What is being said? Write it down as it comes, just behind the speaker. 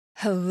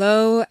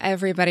Hello,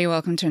 everybody.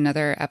 Welcome to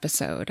another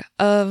episode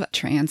of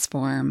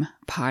Transform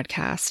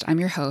Podcast. I'm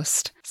your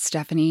host,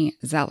 Stephanie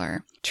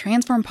Zeller.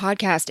 Transform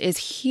Podcast is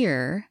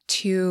here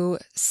to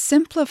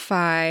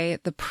simplify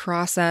the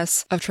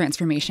process of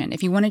transformation.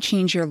 If you want to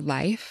change your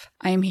life,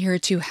 I am here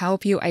to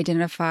help you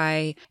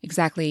identify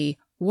exactly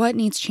what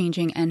needs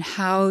changing and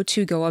how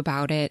to go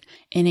about it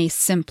in a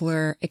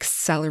simpler,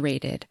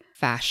 accelerated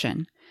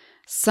fashion.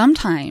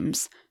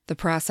 Sometimes the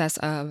process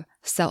of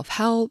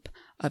self-help,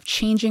 of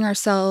changing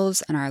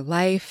ourselves and our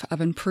life,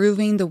 of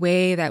improving the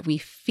way that we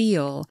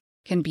feel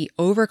can be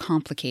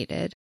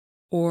overcomplicated,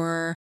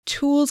 or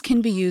tools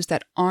can be used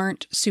that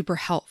aren't super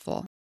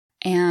helpful.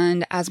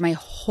 And as my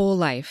whole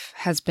life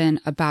has been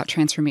about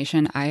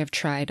transformation, I have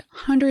tried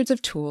hundreds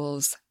of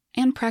tools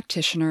and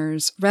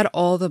practitioners, read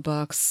all the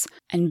books,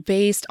 and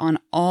based on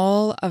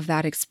all of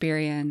that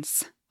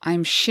experience,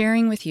 I'm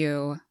sharing with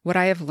you what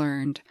I have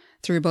learned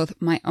through both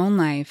my own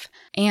life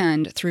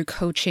and through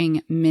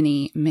coaching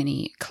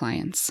many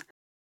clients.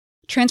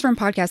 Transform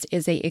Podcast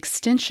is an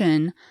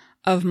extension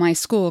of my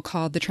school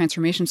called the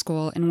Transformation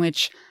School, in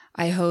which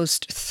I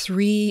host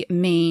 3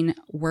 main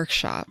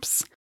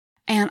workshops.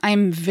 And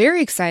I'm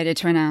very excited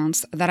to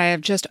announce that I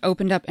have just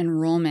opened up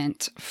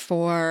enrollment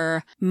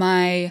for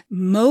my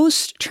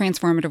most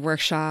transformative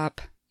workshop,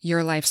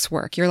 Your Life's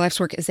Work. Your Life's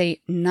Work is a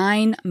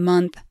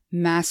 9-month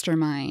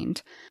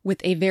mastermind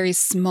with a very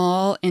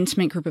small,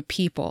 intimate group of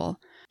people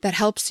that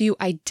helps you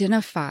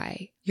identify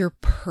your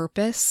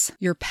purpose,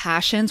 your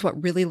passions,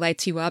 what really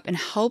lights you up, and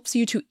helps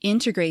you to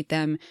integrate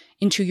them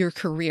into your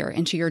career,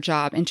 into your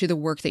job, into the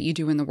work that you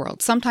do in the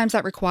world. Sometimes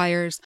that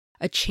requires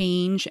a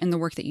change in the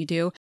work that you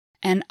do,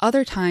 and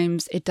other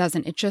times it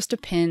doesn't. It just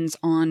depends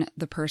on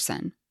the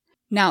person.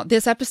 Now,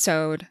 this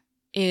episode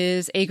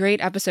is a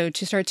great episode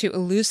to start to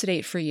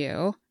elucidate for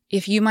you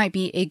if you might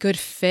be a good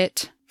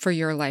fit for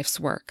your life's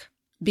work.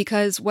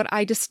 Because what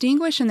I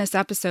distinguish in this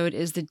episode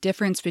is the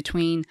difference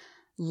between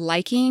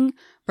liking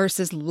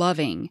versus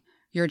loving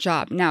your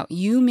job. Now,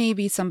 you may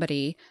be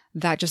somebody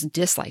that just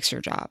dislikes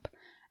your job.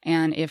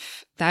 And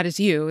if that is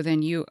you,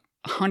 then you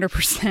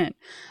 100%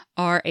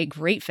 are a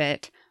great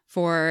fit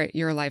for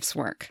your life's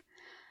work.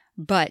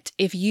 But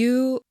if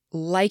you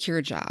like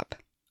your job,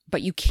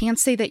 but you can't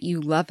say that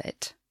you love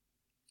it,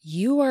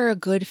 you are a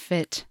good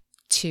fit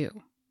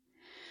too.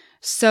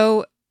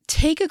 So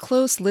take a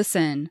close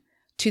listen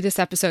to this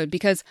episode,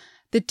 because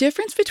the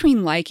difference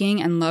between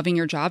liking and loving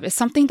your job is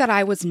something that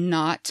I was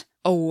not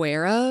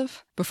aware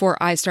of before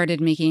I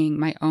started making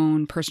my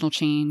own personal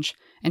change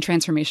and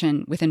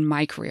transformation within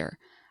my career.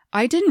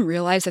 I didn't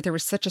realize that there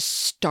was such a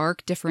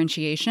stark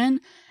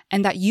differentiation,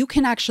 and that you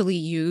can actually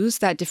use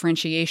that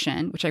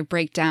differentiation, which I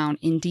break down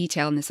in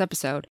detail in this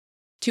episode,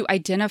 to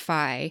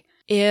identify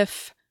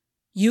if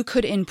you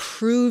could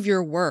improve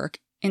your work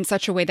in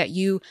such a way that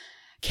you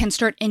can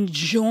start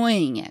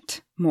enjoying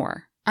it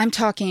more. I'm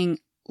talking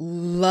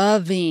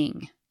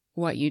loving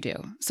what you do.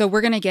 So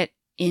we're going to get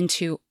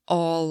into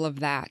all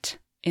of that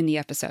in the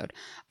episode.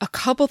 A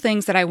couple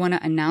things that I want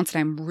to announce that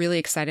I'm really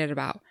excited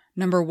about.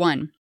 Number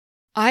 1,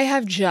 I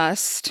have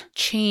just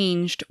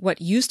changed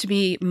what used to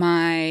be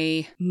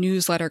my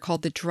newsletter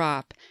called The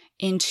Drop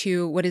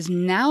into what is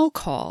now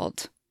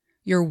called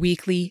Your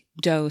Weekly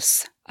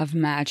Dose of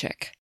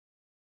Magic.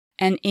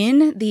 And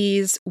in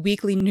these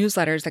weekly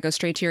newsletters that go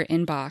straight to your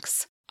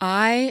inbox,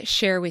 I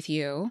share with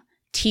you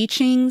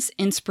teachings,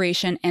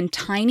 inspiration, and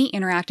tiny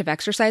interactive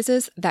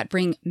exercises that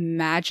bring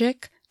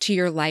magic to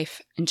your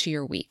life and to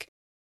your week.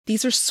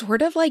 These are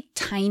sort of like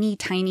tiny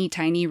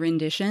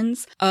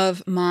renditions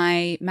of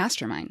my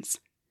masterminds.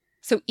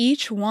 So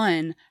each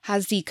one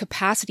has the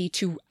capacity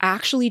to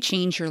actually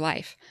change your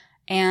life,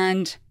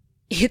 and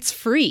it's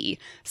free.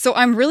 So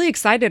I'm really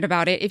excited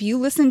about it. If you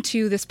listen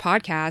to this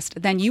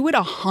podcast, then you would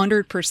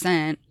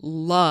 100%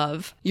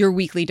 love your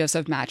weekly dose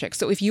of magic.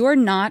 So if you are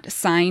not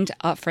signed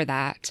up for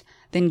that,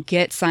 then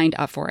get signed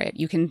up for it.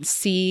 You can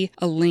see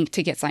a link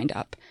to get signed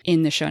up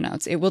in the show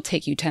notes. It will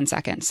take you 10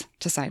 seconds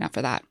to sign up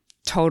for that.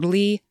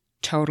 Totally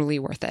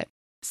worth it.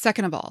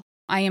 Second of all,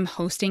 I am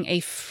hosting a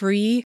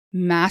free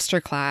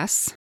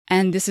masterclass,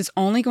 and this is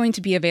only going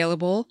to be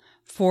available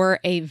for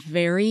a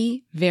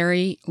very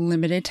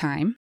limited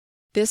time.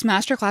 This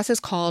masterclass is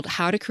called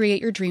How to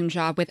Create Your Dream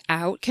Job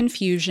Without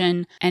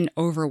Confusion and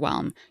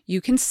Overwhelm.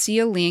 You can see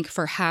a link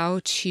for how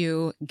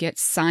to get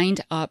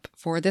signed up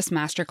for this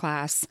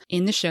masterclass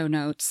in the show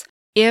notes.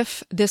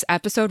 If this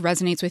episode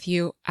resonates with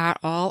you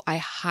at all, I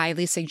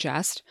highly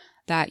suggest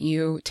that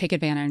you take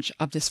advantage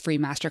of this free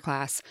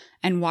masterclass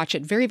and watch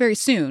it very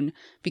soon,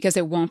 because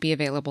it won't be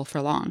available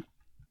for long.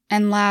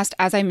 And last,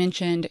 as I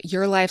mentioned,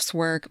 Your Life's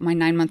Work, my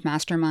 9-month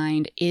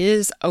mastermind,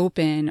 is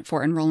open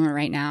for enrollment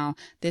right now.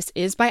 This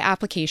is by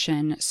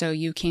application, so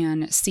you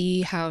can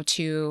see how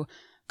to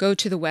go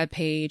to the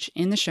webpage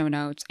in the show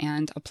notes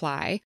and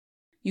apply.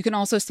 You can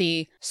also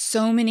see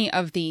so many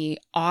of the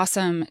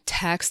awesome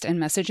text and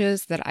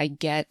messages that I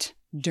get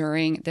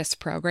during this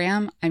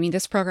program. I mean,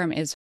 this program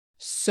is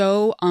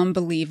so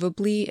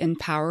unbelievably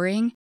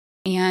empowering,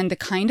 and the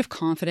kind of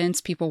confidence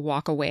people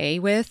walk away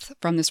with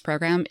from this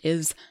program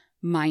is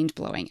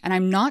mind-blowing. And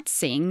I'm not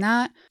saying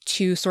that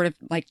to sort of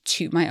like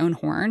toot my own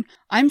horn.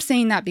 I'm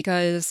saying that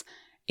because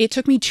it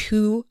took me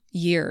 2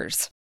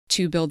 years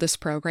to build this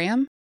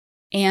program.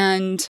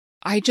 And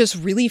I just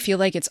really feel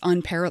like it's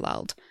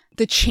unparalleled.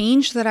 The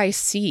change that I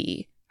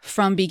see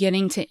from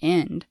beginning to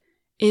end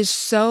is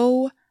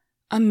so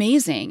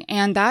amazing.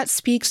 And that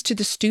speaks to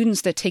the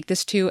students that take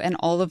this too and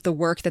all of the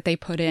work that they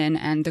put in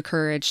and the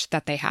courage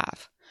that they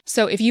have.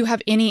 So if you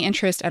have any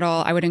interest at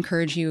all, I would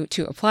encourage you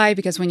to apply,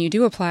 because when you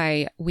do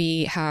apply,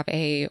 we have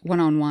a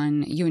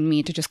one-on-one, you and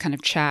me, to just kind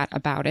of chat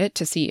about it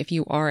to see if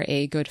you are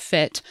a good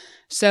fit.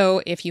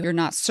 So if you're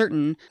not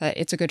certain that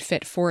it's a good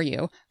fit for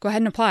you, go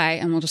ahead and apply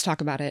and we'll just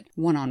talk about it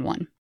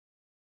one-on-one.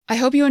 I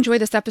hope you enjoy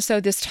this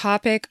episode. This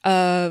topic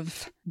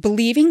of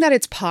believing that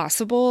it's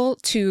possible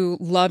to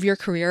love your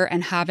career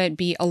and have it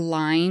be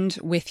aligned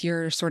with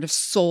your sort of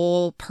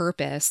soul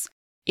purpose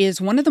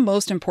is one of the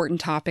most important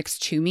topics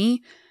to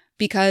me,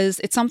 because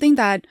it's something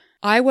that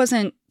I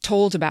wasn't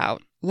told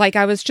about. Like,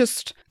 I was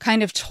just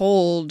kind of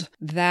told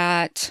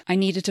that I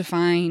needed to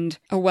find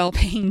a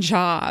well-paying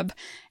job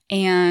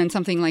and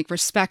something like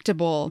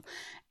respectable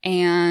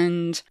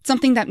and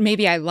something that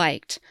maybe I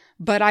liked.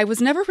 But I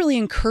was never really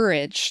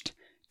encouraged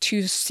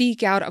to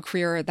seek out a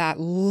career that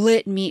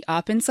lit me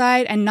up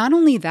inside. And not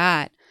only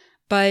that,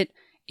 but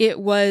it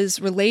was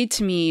relayed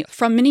to me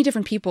from many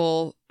different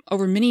people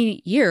over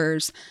many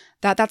years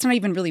that that's not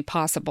even really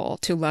possible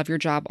to love your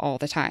job all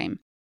the time.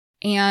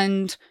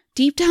 And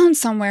deep down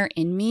somewhere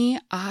in me,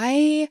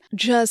 I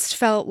just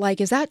felt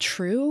like, is that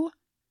true?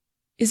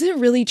 Is it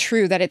really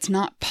true that it's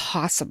not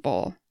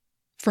possible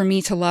for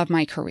me to love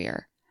my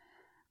career?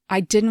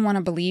 I didn't want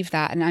to believe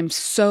that. And I'm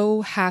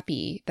so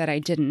happy that I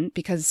didn't,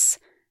 because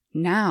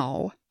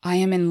now I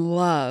am in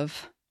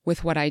love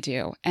with what I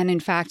do. And in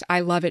fact,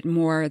 I love it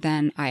more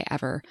than I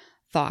ever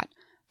thought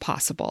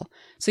possible.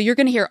 So you're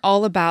going to hear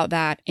all about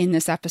that in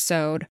this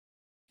episode.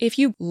 If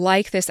you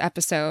like this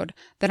episode,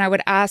 then I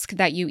would ask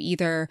that you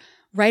either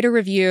write a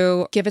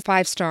review, give it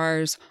 5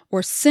 stars,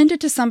 or send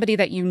it to somebody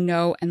that you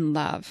know and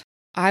love.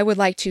 I would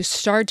like to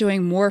start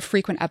doing more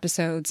frequent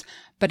episodes,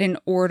 but in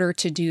order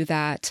to do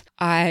that,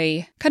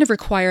 I kind of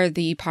require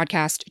the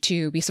podcast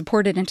to be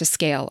supported and to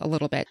scale a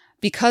little bit.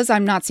 Because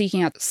I'm not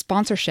seeking out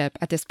sponsorship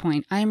at this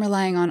point, I am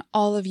relying on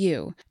all of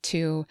you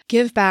to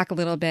give back a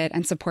little bit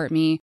and support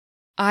me.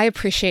 I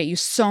appreciate you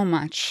so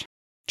much.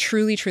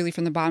 Truly, truly,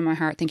 from the bottom of my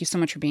heart, thank you so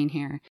much for being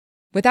here.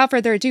 Without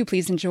further ado,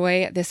 please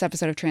enjoy this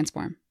episode of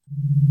Transform.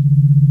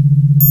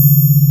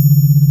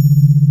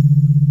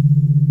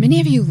 Many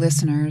of you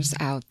listeners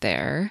out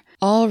there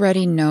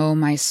already know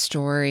my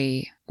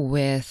story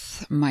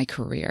with my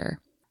career.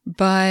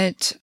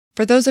 But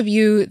for those of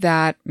you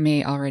that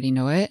may already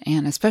know it,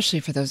 and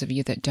especially for those of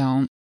you that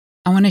don't,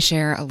 I want to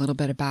share a little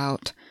bit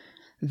about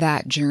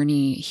that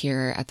journey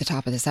here at the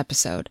top of this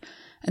episode.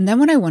 And then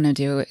what I want to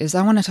do is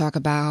I want to talk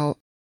about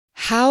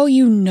how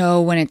you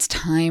know when it's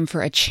time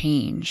for a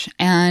change.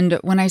 And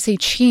when I say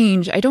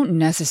change, I don't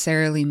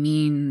necessarily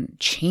mean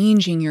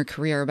changing your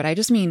career, but I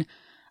just mean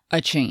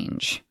a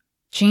change.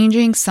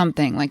 Changing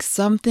something, like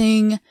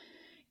something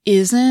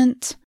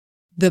isn't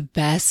the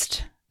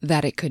best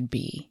that it could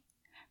be.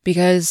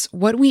 Because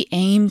what we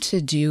aim to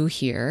do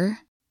here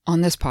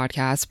on this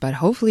podcast, but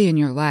hopefully in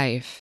your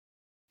life,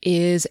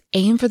 is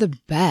aim for the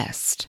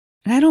best.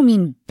 And I don't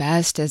mean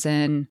best as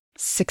in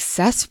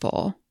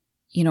successful,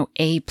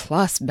 A+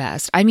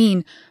 best. I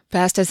mean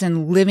best as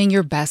in living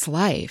your best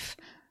life,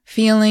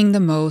 feeling the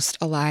most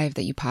alive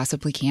that you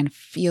possibly can,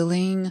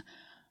 feeling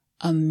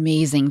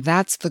amazing.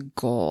 That's the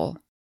goal.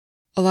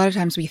 A lot of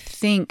times we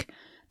think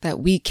that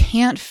we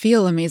can't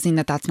feel amazing,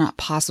 that that's not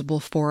possible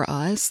for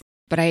us,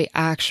 but I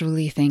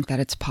actually think that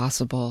it's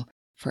possible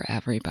for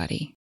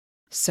everybody.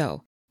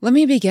 So let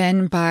me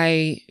begin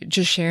by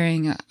just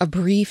sharing a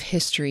brief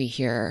history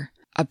here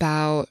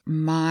about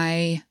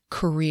my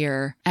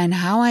career and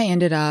how I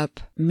ended up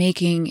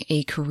making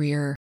a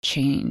career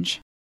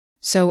change.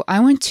 So I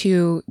went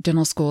to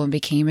dental school and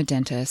became a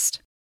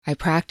dentist. I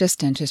practiced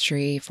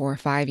dentistry for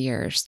 5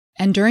 years.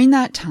 And during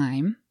that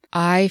time,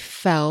 I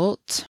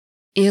felt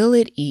ill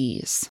at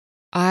ease.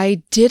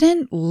 I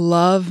didn't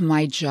love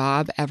my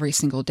job every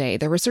single day.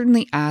 There were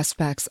certainly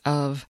aspects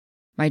of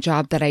my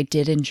job that I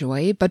did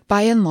enjoy, but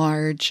by and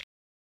large,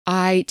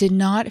 I did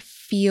not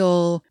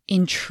feel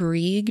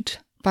intrigued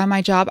by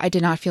my job. I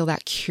did not feel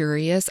that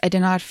curious. I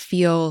did not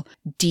feel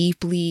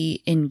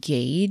deeply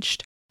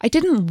engaged. I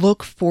didn't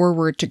look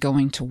forward to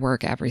going to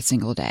work every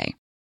single day.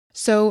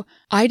 So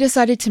I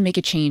decided to make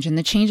a change, and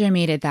the change I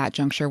made at that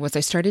juncture was I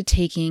started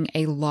taking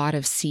a lot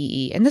of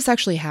CE. And this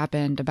actually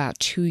happened about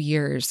 2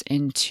 years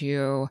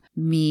into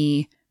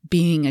me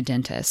being a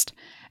dentist.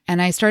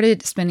 And I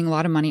started spending a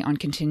lot of money on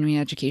continuing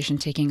education,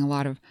 taking a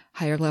lot of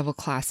higher level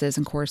classes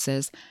and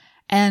courses.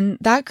 And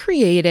that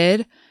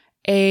created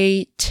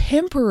a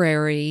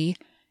temporary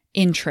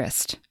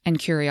interest and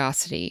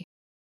curiosity.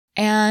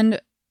 And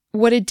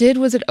what it did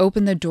was it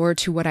opened the door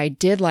to what I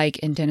did like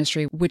in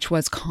dentistry, which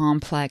was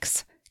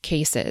complex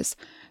cases.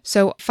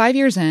 So 5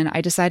 years in,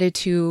 I decided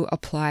to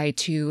apply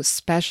to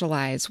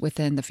specialize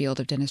within the field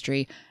of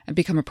dentistry and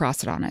become a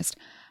prosthodontist.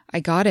 I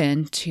got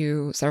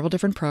into several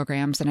different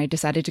programs and I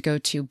decided to go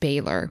to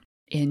Baylor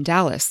in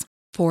Dallas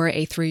for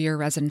a 3-year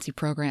residency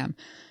program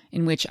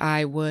in which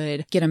I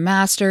would get a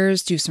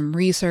master's, do some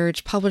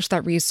research, publish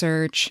that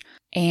research,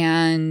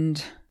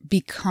 and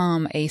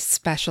become a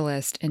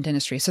specialist in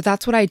dentistry. So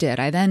that's what I did.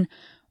 I then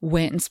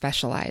went and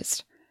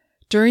specialized.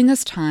 During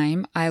this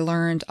time, I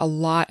learned a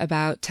lot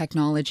about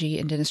technology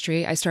in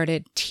dentistry. I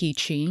started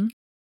teaching.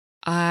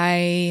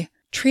 I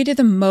treated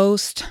the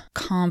most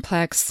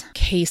complex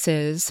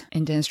cases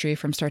in dentistry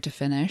from start to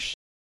finish.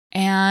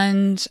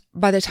 And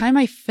by the time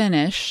I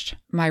finished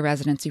my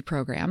residency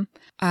program,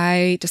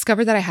 I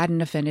discovered that I had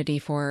an affinity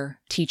for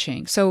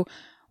teaching. So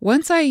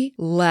once I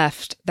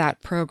left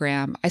that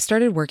program, I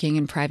started working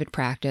in private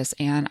practice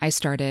and I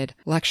started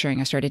lecturing.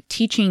 I started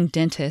teaching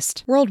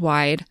dentists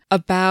worldwide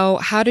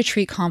about how to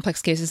treat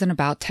complex cases and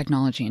about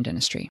technology in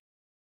dentistry.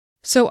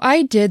 So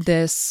I did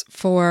this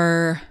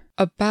for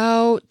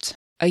about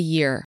a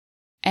year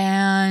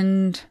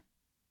and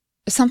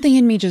something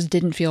in me just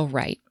didn't feel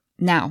right.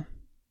 Now,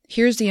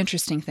 here's the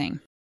interesting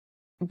thing.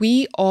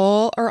 We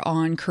all are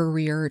on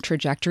career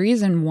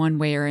trajectories in one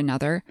way or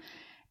another.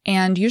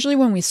 And usually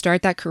when we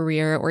start that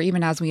career, or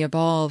even as we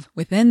evolve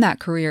within that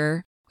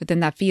career,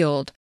 within that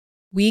field,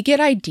 we get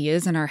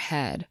ideas in our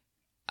head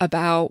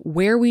about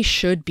where we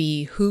should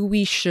be, who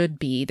we should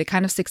be, the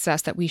kind of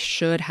success that we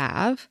should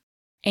have,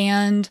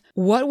 and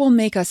what will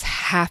make us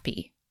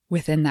happy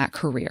within that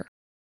career.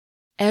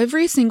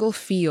 Every single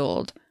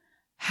field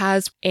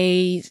has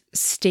a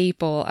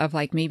staple of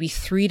like maybe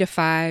 3 to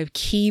 5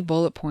 key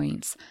bullet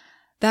points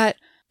that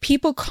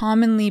people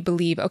commonly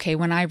believe, okay,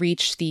 when I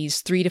reach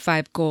these 3 to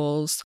 5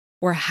 goals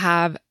or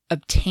have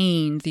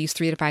obtained these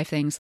 3 to 5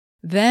 things,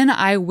 then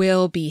I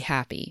will be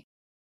happy.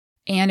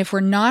 And if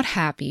we're not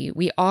happy,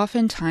 we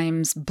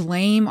oftentimes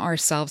blame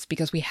ourselves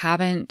because we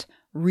haven't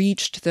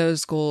reached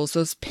those goals,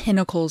 those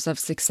pinnacles of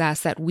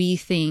success that we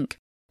think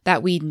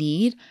that we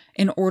need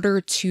in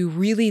order to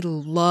really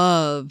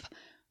love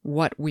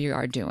what we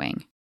are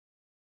doing.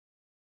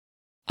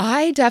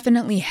 I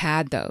definitely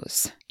had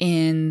those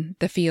in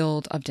the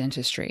field of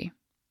dentistry.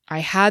 I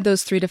had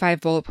those 3 to 5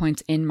 bullet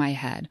points in my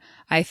head.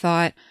 I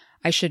thought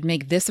I should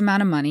make this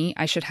amount of money.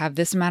 I should have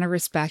this amount of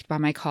respect by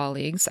my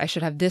colleagues. I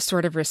should have this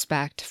sort of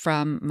respect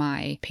from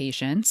my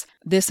patients,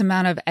 this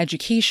amount of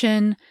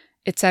education,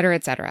 etc.,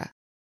 etc.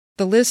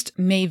 The list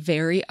may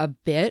vary a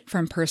bit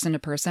from person to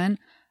person,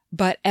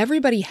 but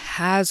everybody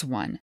has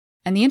one.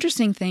 And the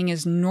interesting thing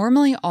is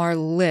normally our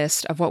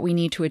list of what we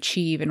need to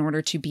achieve in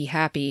order to be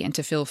happy and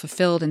to feel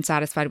fulfilled and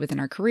satisfied within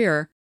our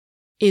career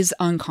is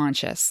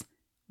unconscious.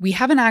 We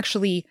haven't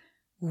actually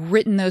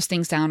written those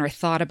things down or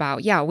thought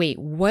about, wait,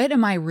 what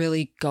am I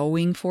really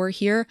going for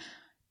here?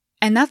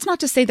 And that's not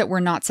to say that we're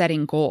not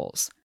setting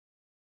goals.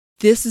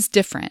 This is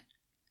different.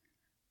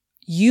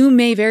 You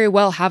may very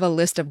well have a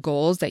list of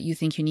goals that you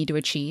think you need to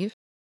achieve,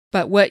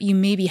 but what you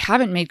maybe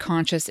haven't made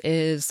conscious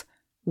is,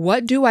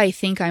 what do I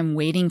think I'm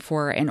waiting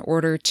for in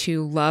order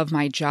to love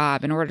my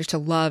job, in order to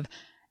love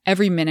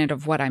every minute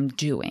of what I'm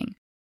doing?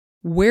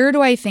 Where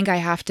do I think I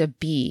have to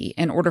be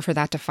in order for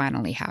that to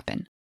finally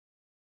happen?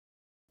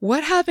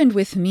 What happened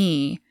with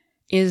me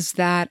is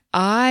that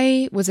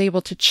I was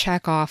able to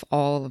check off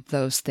all of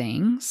those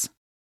things.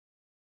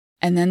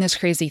 And then this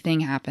crazy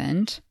thing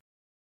happened.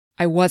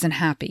 I wasn't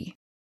happy.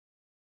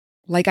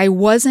 I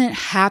wasn't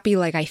happy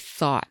like I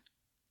thought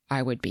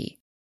I would be.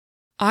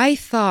 I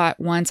thought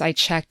once I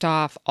checked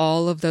off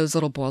all of those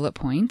little bullet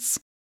points,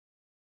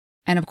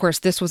 and of course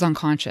this was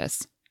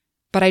unconscious,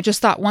 but I just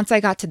thought once I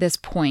got to this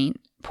point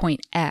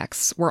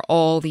X, where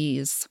all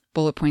these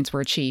bullet points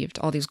were achieved,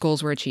 all these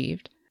goals were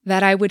achieved,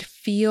 that I would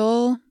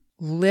feel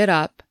lit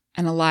up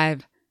and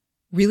alive,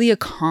 really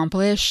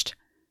accomplished,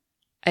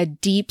 a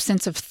deep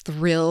sense of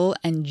thrill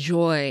and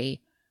joy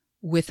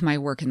with my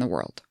work in the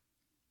world.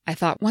 I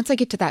thought once I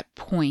get to that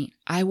point,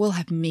 I will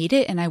have made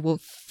it and I will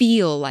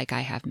feel like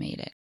I have made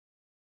it.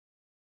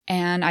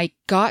 And I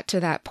got to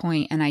that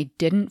point and I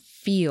didn't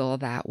feel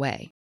that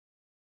way.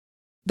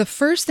 The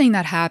first thing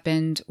that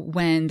happened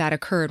when that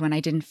occurred, when I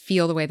didn't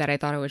feel the way that I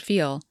thought I would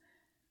feel,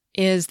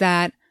 is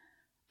that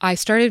I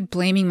started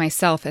blaming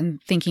myself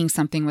and thinking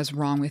something was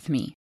wrong with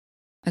me.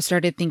 I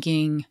started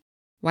thinking,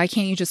 why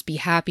can't you just be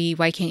happy?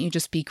 Why can't you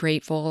just be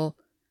grateful?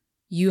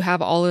 You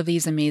have all of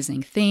these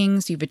amazing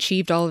things. You've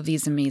achieved all of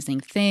these amazing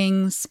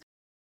things.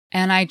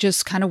 And I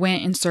just kind of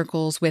went in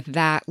circles with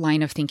that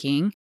line of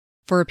thinking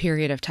for a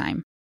period of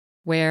time,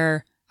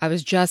 where I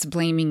was just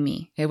blaming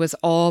me. It was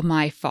all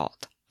my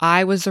fault.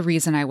 I was the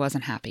reason I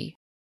wasn't happy.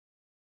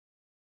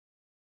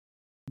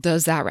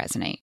 Does that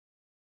resonate?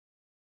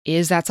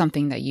 Is that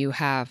something that you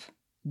have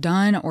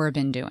done or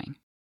been doing?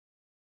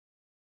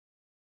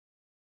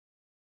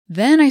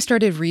 Then I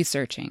started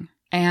researching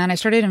and I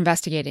started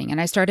investigating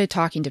and I started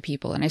talking to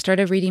people and I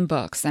started reading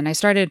books and I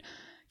started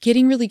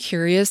getting really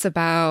curious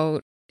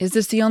about, is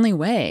this the only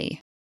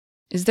way?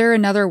 Is there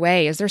another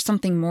way? Is there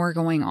something more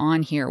going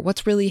on here?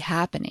 What's really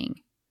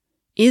happening?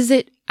 Is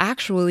it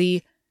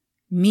actually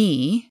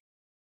me?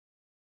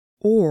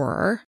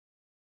 Or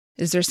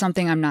is there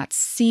something I'm not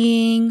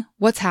seeing?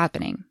 What's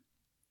happening?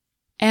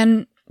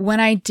 And when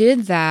I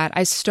did that,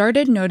 I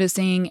started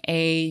noticing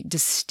a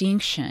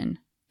distinction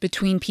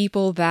between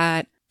people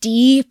that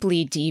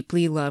deeply,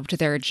 deeply loved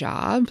their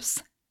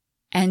jobs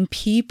and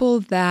people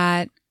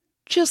that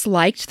just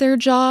liked their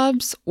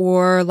jobs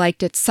or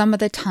liked it some of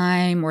the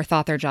time or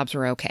thought their jobs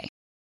were okay.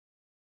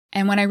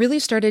 And when I really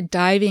started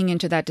diving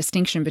into that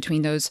distinction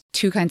between those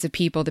two kinds of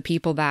people, the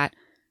people that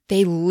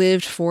they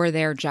lived for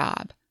their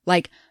job,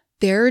 like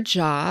their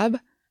job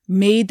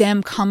made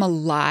them come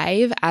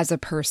alive as a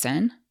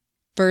person,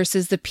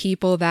 versus the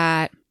people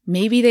that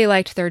maybe they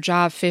liked their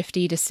job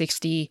 50 to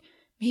 60,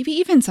 maybe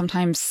even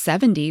sometimes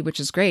 70, which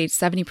is great,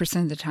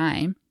 70% of the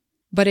time.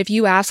 But if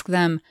you ask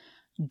them,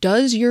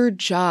 does your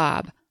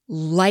job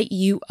light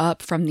you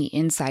up from the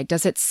inside?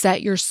 Does it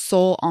set your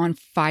soul on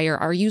fire?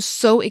 Are you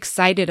so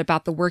excited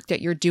about the work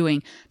that you're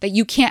doing that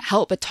you can't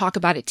help but talk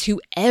about it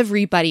to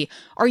everybody?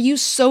 Are you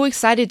so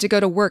excited to go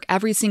to work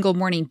every single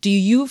morning? Do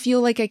you feel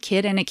like a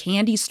kid in a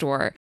candy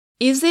store?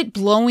 Is it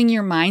blowing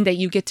your mind that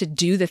you get to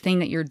do the thing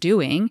that you're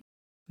doing?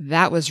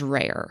 That was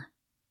rare.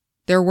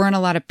 There weren't a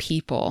lot of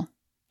people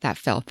that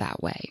felt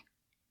that way.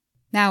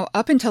 Now,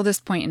 up until this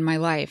point in my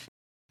life,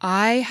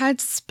 I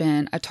had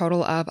spent a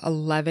total of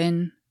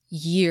 11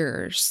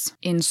 years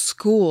in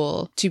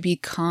school to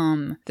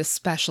become the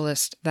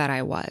specialist that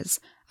I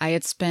was. I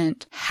had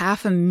spent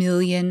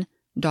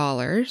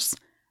 $500,000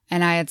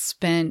 and I had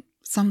spent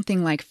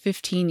something like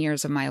 15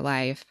 years of my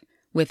life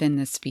within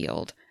this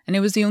field. And it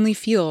was the only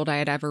field I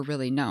had ever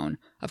really known.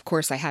 Of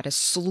course, I had a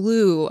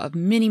slew of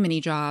many,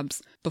 many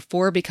jobs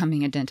before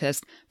becoming a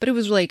dentist, but it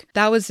was like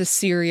that was the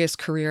serious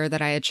career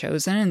that I had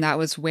chosen. And that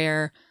was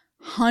where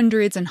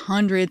hundreds and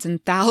hundreds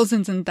and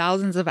thousands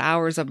of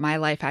hours of my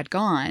life had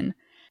gone.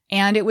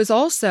 And it was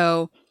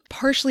also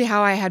partially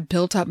how I had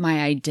built up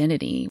my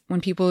identity. When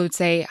people would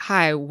say,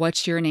 "Hi,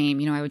 what's your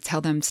name?" I would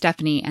tell them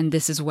Stephanie, and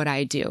this is what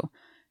I do.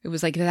 It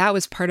was like that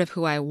was part of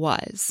who I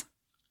was.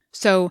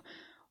 So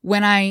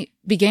when I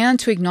began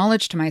to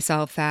acknowledge to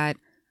myself that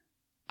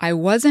I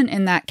wasn't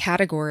in that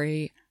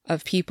category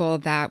of people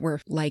that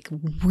were like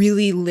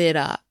really lit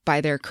up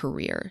by their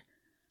career,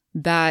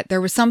 that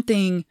there was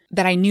something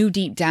that I knew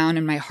deep down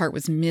in my heart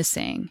was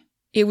missing.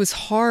 It was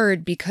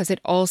hard because it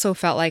also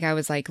felt like I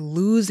was like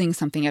losing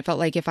something. It felt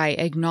like if I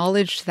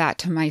acknowledged that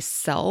to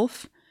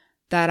myself,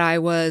 that I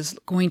was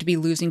going to be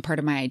losing part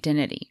of my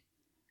identity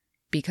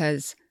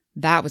because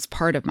that was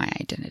part of my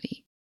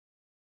identity.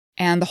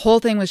 And the whole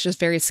thing was just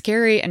very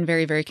scary and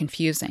very, very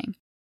confusing.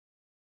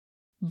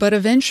 But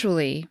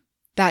eventually,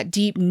 that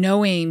deep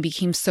knowing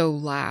became so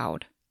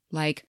loud.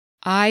 Like,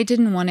 I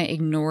didn't want to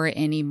ignore it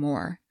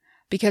anymore.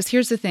 Because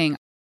here's the thing.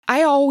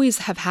 I always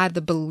have had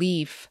the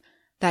belief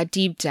that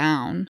deep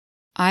down,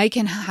 I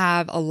can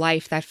have a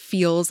life that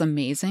feels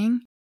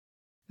amazing,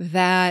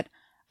 that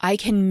I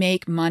can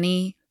make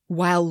money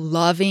while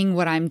loving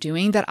what I'm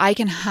doing, that I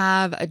can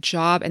have a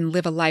job and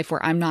live a life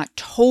where I'm not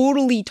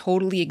totally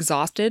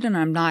exhausted and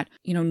I'm not,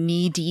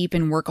 knee deep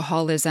in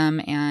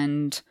workaholism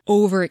and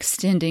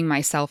overextending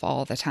myself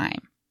all the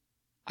time.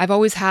 I've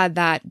always had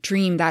that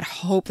dream, that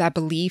hope, that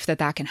belief that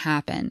that can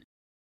happen.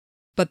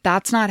 But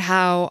that's not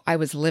how I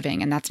was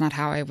living and that's not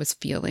how I was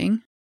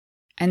feeling.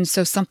 And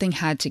so something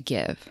had to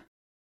give.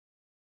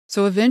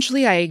 So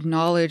eventually I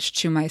acknowledged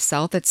to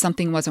myself that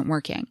something wasn't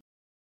working.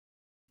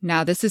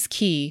 Now, this is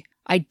key.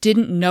 I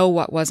didn't know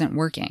what wasn't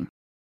working.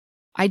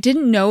 I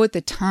didn't know at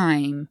the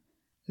time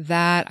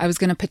that I was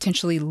going to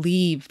potentially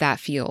leave that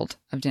field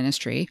of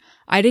dentistry.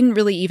 I didn't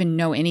really even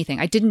know anything.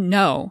 I didn't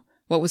know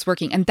what was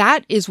working. And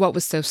that is what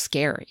was so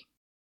scary.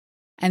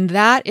 And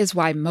that is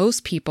why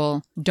most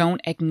people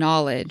don't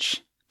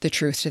acknowledge the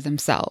truth to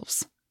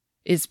themselves.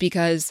 Is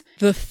because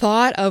the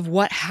thought of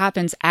what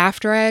happens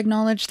after I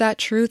acknowledge that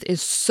truth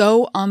is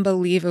so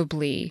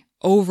unbelievably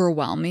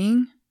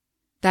overwhelming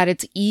that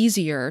it's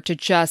easier to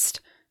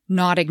just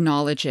not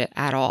acknowledge it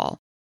at all.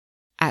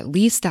 At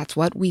least that's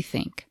what we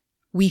think.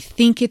 We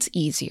think it's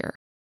easier.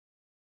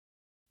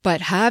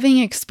 But having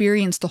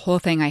experienced the whole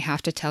thing, I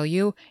have to tell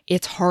you,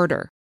 it's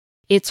harder.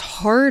 It's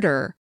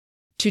harder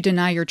to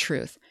deny your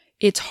truth.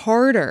 It's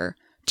harder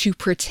to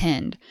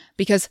pretend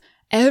because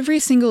every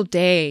single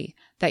day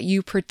that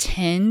you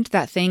pretend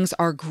that things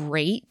are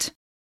great,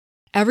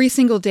 every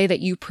single day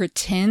that you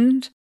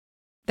pretend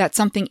that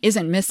something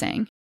isn't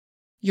missing,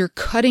 you're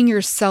cutting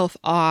yourself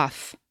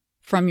off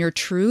from your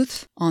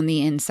truth on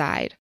the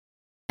inside.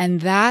 And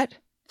that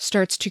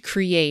starts to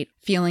create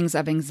feelings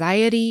of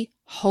anxiety,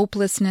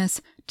 hopelessness,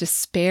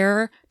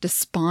 despair,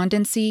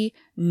 despondency,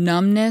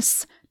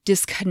 numbness,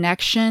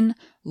 disconnection,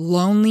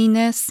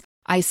 loneliness,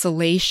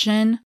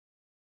 isolation,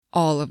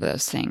 all of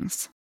those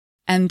things.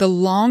 And the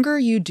longer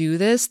you do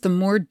this, the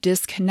more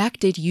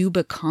disconnected you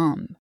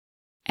become.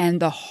 And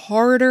the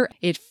harder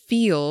it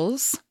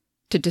feels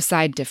to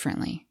decide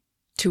differently,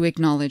 to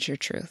acknowledge your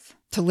truth,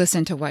 to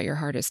listen to what your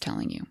heart is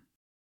telling you.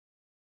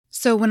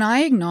 So when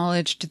I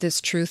acknowledged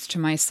this truth to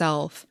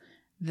myself,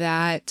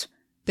 that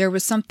there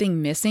was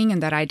something missing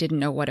and that I didn't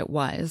know what it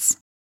was,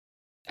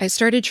 I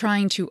started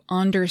trying to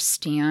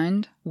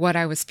understand what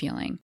I was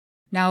feeling.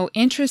 Now,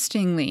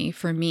 interestingly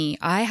for me,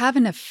 I have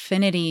an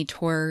affinity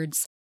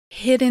towards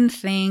hidden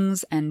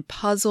things and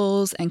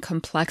puzzles and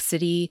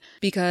complexity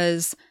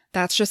because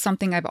that's just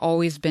something I've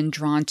always been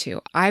drawn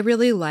to. I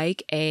really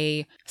like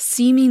a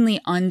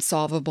seemingly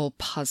unsolvable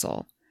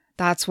puzzle.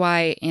 That's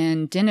why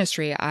in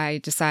dentistry, I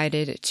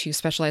decided to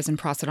specialize in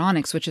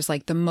prosthodontics, which is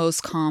like the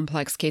most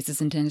complex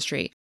cases in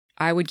dentistry.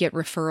 I would get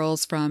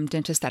referrals from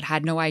dentists that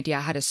had no idea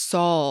how to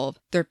solve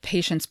their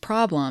patients'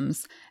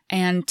 problems.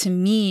 And to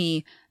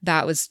me,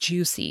 that was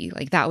juicy.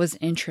 Like that was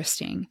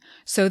interesting.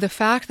 So the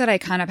fact that I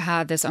kind of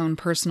had this own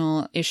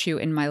personal issue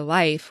in my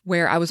life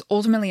where I was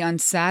ultimately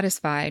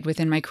unsatisfied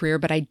within my career,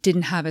 but I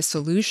didn't have a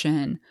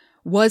solution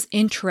was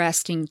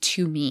interesting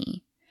to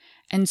me.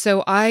 And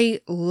so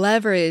I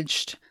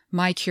leveraged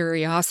my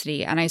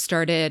curiosity and I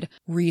started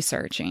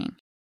researching.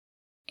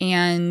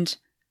 And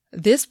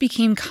this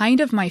became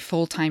kind of my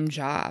full-time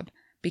job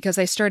because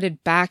I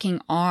started backing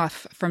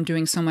off from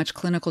doing so much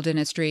clinical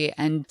dentistry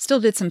and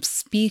still did some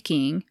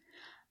speaking,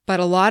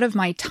 but a lot of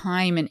my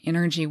time and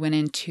energy went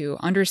into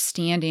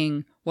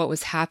understanding what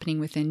was happening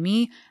within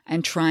me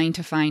and trying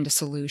to find a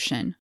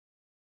solution.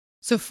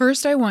 So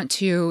first I want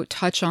to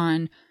touch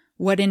on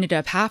what ended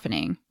up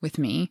happening with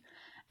me,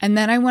 and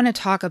then I want to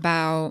talk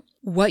about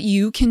what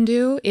you can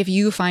do if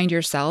you find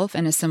yourself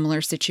in a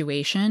similar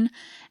situation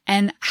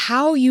and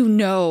how you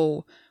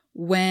know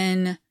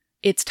when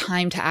it's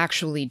time to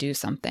actually do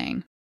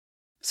something.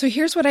 So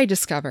here's what I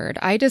discovered.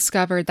 I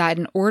discovered that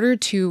in order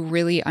to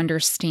really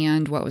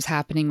understand what was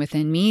happening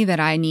within me, that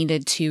I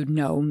needed to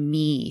know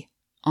me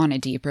on a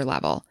deeper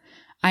level.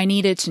 I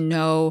needed to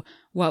know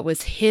what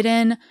was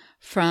hidden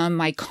from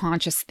my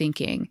conscious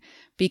thinking.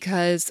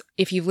 Because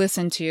if you've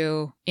listened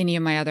to any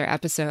of my other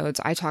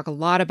episodes, I talk a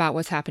lot about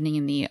what's happening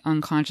in the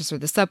unconscious or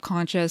the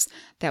subconscious,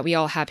 that we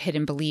all have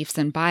hidden beliefs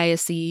and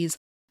biases,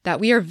 that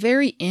we are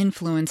very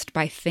influenced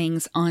by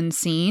things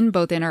unseen,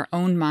 both in our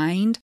own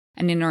mind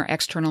and in our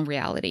external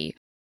reality.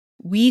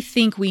 We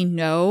think we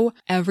know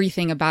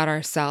everything about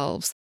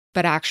ourselves,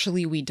 but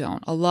actually we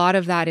don't. A lot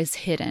of that is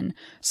hidden.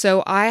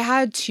 So I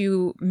had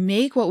to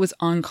make what was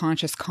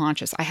unconscious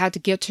conscious. I had to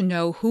get to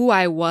know who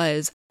I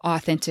was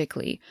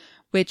authentically,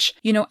 which,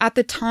 at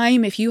the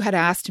time, if you had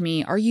asked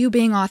me, are you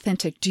being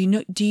authentic? Do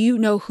you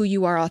know who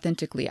you are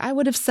authentically? I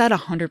would have said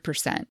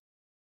 100%.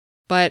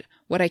 But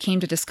what I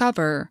came to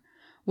discover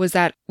was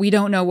that we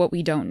don't know what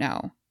we don't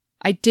know.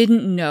 I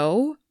didn't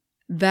know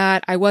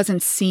that I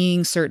wasn't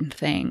seeing certain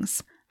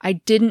things. I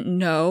didn't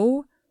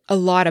know a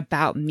lot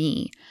about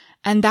me.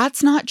 And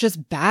that's not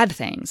just bad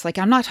things. Like,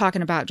 I'm not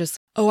talking about just,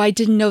 I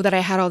didn't know that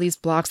I had all these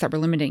blocks that were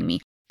limiting me.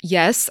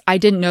 Yes, I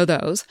didn't know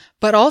those.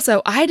 But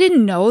also, I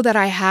didn't know that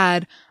I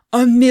had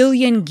a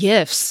million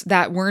gifts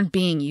that weren't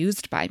being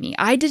used by me.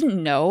 I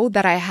didn't know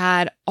that I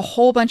had a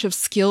whole bunch of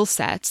skill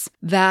sets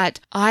that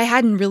I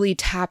hadn't really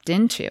tapped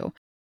into.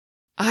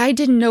 I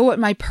didn't know what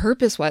my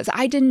purpose was.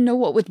 I didn't know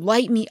what would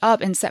light me up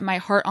and set my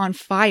heart on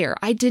fire.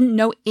 I didn't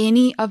know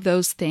any of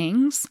those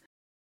things.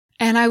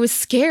 And I was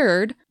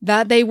scared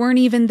that they weren't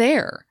even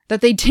there,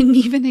 that they didn't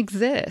even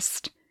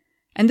exist.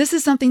 And this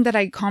is something that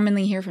I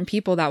commonly hear from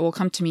people that will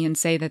come to me and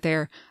say that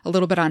they're a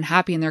little bit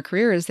unhappy in their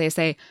careers. They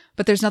say,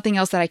 but there's nothing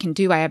else that I can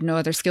do. I have no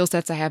other skill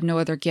sets. I have no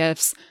other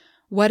gifts.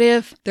 What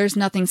if there's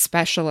nothing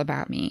special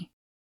about me?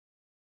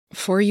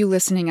 For you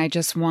listening, I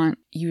just want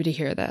you to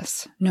hear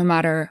this. No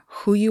matter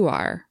who you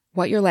are,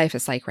 what your life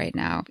is like right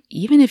now,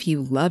 even if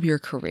you love your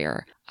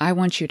career, I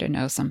want you to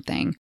know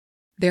something.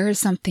 There is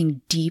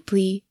something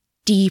deeply,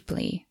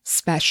 deeply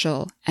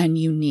special and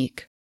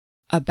unique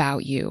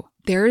about you.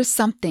 There is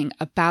something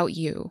about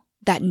you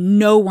that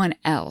no one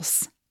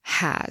else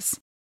has.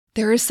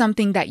 There is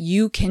something that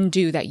you can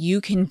do, that you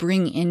can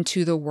bring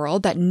into the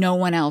world that no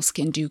one else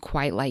can do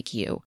quite like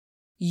you.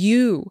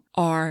 You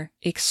are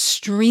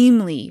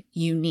extremely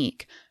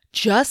unique.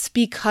 Just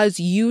because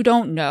you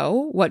don't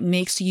know what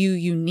makes you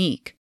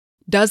unique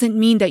doesn't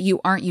mean that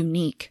you aren't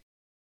unique.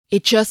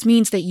 It just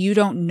means that you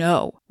don't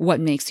know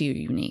what makes you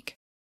unique.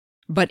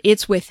 But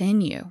it's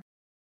within you.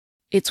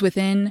 It's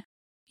within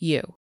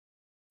you.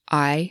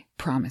 I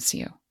promise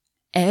you,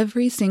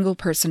 every single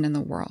person in the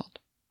world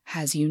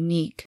has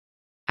unique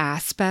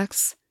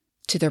aspects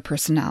to their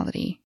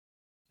personality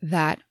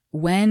that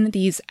when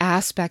these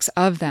aspects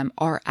of them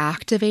are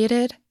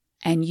activated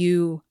and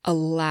you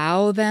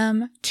allow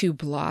them to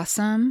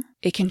blossom,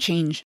 it can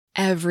change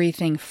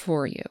everything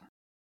for you.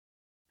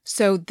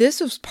 So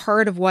this was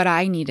part of what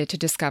I needed to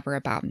discover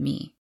about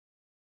me,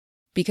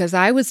 because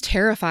I was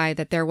terrified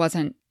that there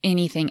wasn't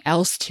anything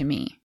else to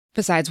me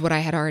besides what I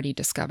had already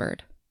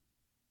discovered.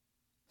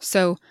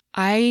 So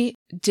I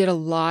did a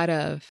lot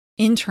of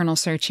internal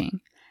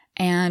searching.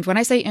 And when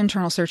I say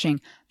internal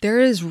searching, there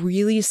is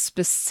really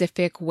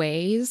specific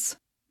ways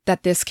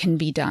that this can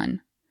be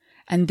done.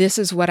 And this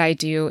is what I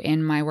do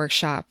in my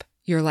workshop,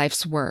 Your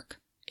Life's Work,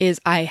 is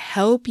I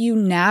help you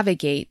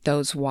navigate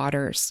those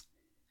waters.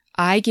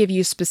 I give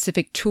you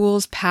specific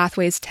tools,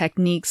 pathways,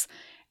 techniques,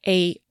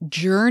 a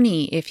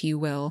journey, if you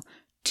will,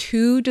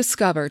 to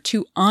discover,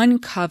 to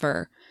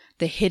uncover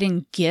the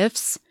hidden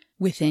gifts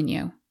within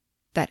you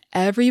that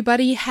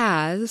everybody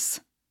has,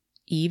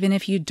 even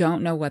if you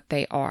don't know what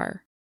they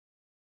are.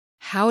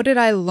 How did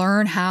I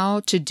learn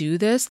how to do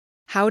this?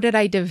 How did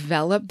I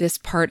develop this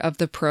part of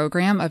the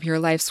program of Your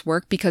Life's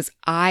Work? Because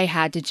I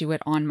had to do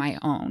it on my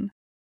own.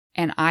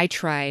 And I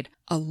tried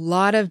a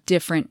lot of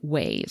different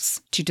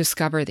ways to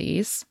discover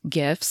these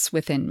gifts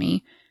within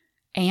me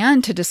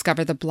and to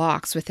discover the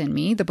blocks within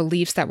me, the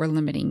beliefs that were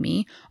limiting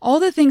me, all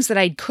the things that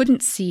I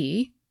couldn't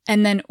see.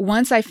 And then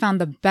once I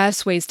found the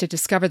best ways to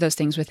discover those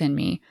things within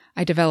me,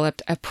 I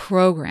developed a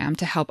program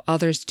to help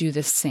others do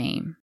the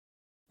same.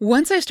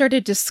 Once I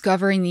started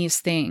discovering these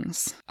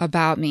things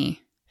about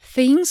me,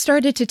 things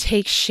started to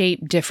take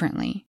shape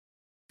differently.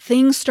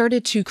 Things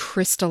started to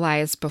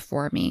crystallize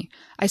before me.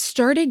 I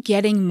started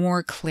getting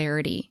more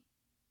clarity.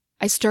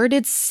 I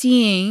started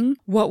seeing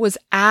what was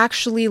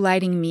actually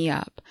lighting me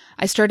up.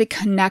 I started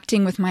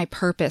connecting with my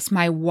purpose,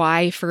 my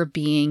why for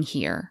being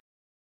here.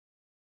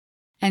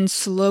 And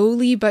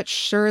slowly but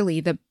surely,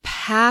 the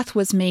path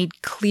was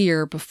made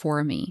clear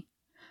before me.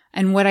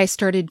 And what I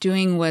started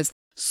doing was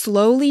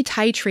slowly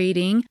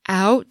titrating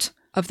out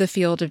of the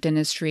field of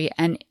dentistry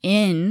and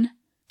in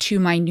to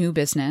my new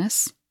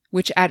business,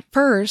 which at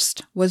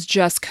first was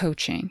just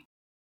coaching,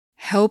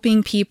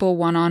 helping people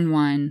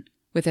one-on-one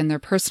within their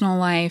personal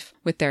life,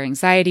 with their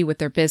anxiety, with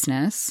their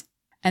business.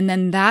 And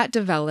then that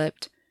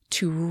developed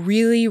to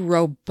really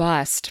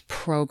robust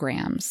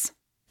programs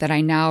that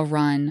I now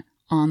run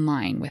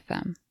online with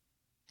them.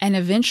 And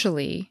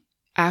eventually,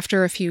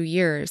 after a few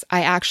years,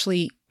 I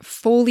actually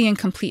fully and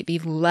completely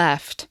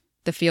left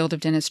the field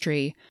of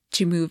dentistry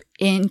to move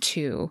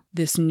into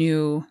this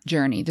new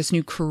journey, this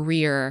new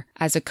career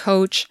as a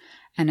coach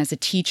and as a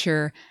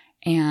teacher,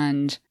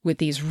 and with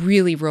these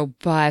really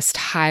robust,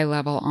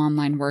 high-level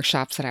online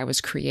workshops that I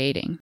was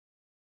creating.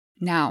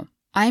 Now,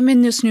 I'm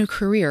in this new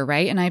career,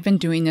 right? And I've been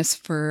doing this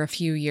for a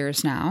few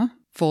years now,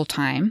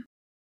 full-time.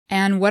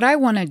 And what I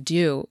want to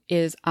do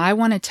is I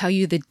want to tell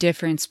you the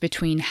difference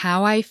between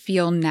how I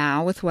feel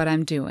now with what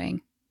I'm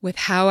doing, with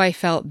how I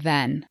felt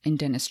then in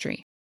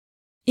dentistry.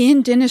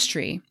 In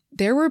dentistry,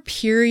 there were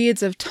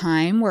periods of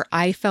time where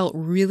I felt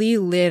really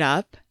lit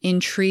up,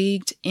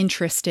 intrigued,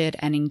 interested,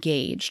 and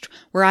engaged,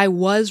 where I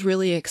was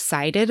really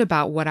excited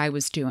about what I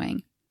was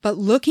doing. But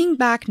looking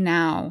back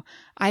now,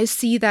 I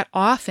see that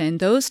often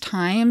those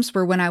times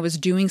were when I was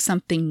doing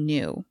something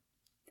new.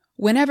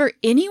 Whenever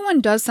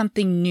anyone does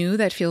something new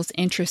that feels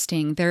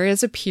interesting, there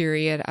is a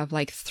period of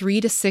like 3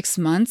 to 6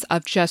 months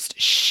of just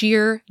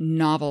sheer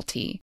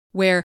novelty,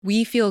 where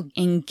we feel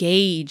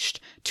engaged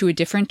to a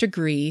different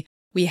degree.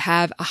 We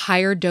have a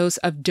higher dose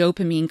of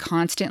dopamine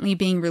constantly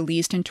being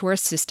released into our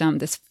system,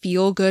 this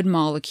feel-good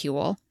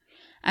molecule.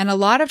 And a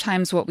lot of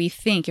times what we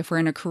think if we're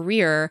in a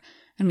career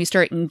and we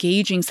start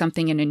engaging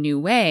something in a new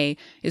way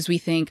is we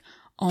think,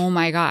 oh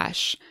my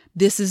gosh,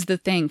 this is the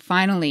thing.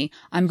 Finally,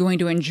 I'm going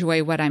to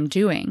enjoy what I'm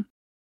doing.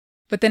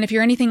 But then if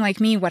you're anything like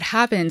me, what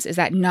happens is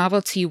that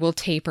novelty will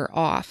taper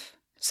off.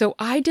 So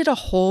I did a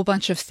whole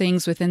bunch of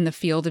things within the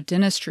field of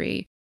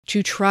dentistry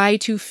to try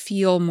to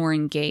feel more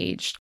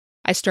engaged.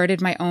 I started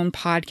my own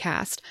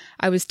podcast.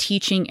 I was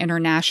teaching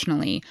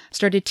internationally,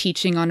 started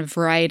teaching on a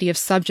variety of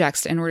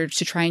subjects in order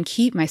to try and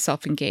keep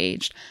myself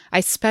engaged. I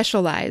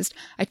specialized.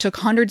 I took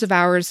hundreds of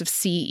hours of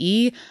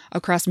CE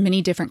across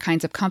many different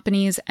kinds of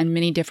companies and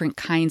many different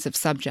kinds of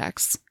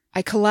subjects.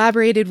 I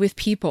collaborated with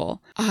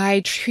people. I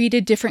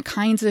treated different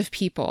kinds of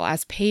people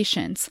as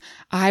patients.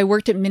 I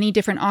worked at many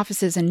different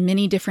offices in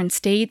many different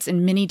states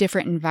and many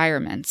different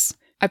environments.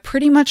 I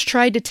pretty much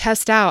tried to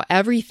test out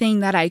everything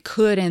that I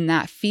could in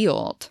that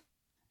field.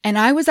 And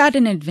I was at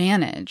an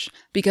advantage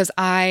because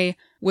I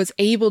was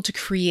able to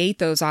create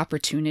those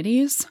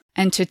opportunities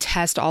and to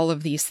test all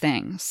of these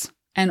things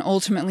and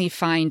ultimately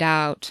find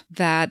out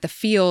that the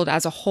field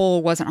as a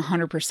whole wasn't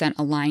 100%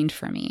 aligned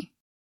for me.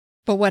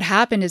 But what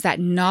happened is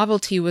that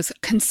novelty was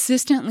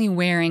consistently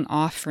wearing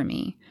off for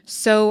me.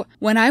 So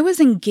when I was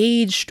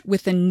engaged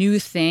with a new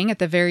thing at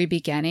the very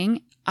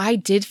beginning, I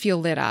did feel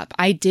lit up.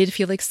 I did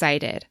feel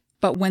excited.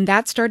 But when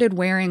that started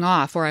wearing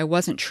off or I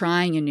wasn't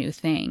trying a new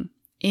thing,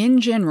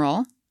 in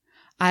general,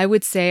 I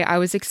would say I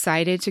was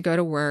excited to go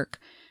to work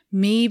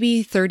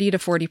maybe 30 to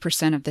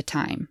 40% of the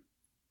time.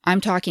 I'm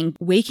talking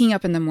waking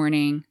up in the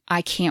morning,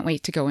 I can't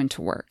wait to go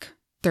into work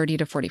 30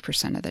 to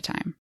 40% of the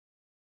time.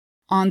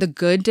 On the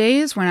good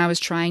days when I was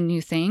trying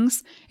new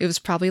things, it was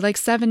probably like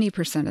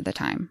 70% of the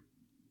time.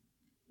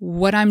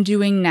 What I'm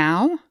doing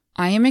now,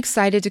 I am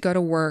excited to go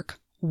to work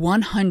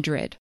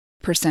 100%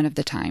 of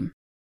the time.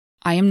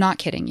 I am not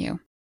kidding you.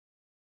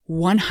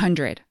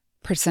 100%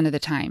 of the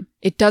time.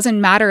 It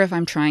doesn't matter if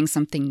I'm trying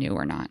something new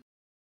or not.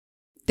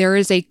 There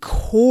is a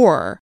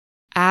core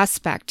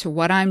aspect to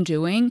what I'm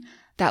doing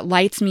that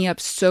lights me up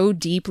so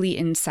deeply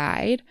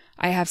inside.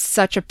 I have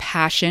such a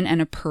passion and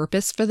a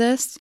purpose for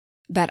this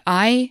that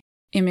I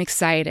am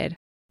excited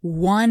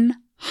 100%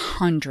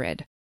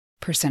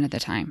 of the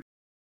time.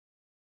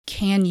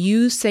 Can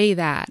you say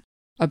that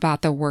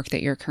about the work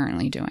that you're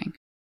currently doing?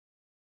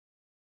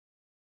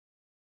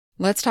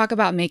 Let's talk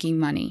about making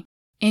money.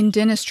 In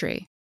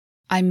dentistry,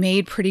 I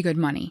made pretty good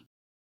money.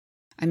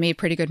 I made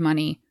pretty good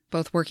money,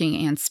 both working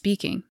and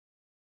speaking.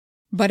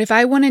 But if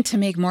I wanted to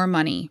make more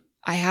money,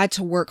 I had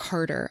to work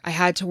harder. I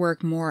had to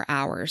work more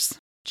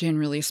hours,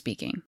 generally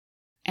speaking.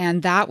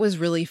 And that was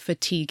really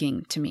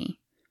fatiguing to me.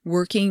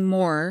 Working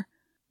more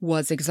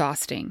was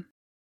exhausting.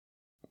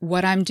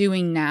 What I'm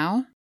doing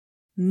now,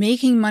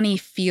 making money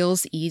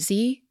feels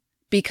easy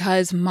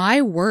because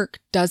my work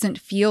doesn't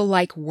feel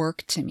like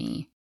work to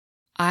me.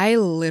 I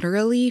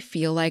literally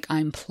feel like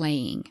I'm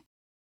playing.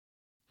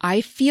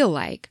 I feel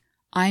like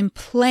I'm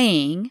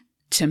playing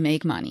to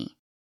make money.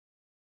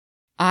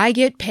 I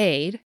get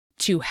paid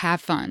to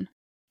have fun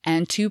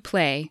and to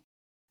play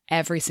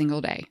every single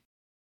day.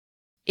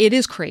 It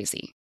is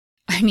crazy.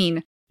 I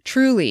mean,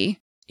 truly,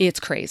 it's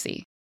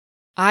crazy.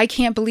 I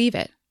can't believe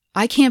it.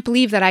 I can't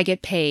believe that I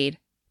get paid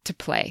to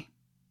play.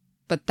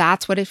 But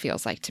that's what it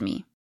feels like to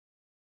me.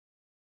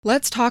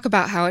 Let's talk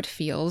about how it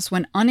feels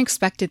when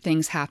unexpected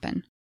things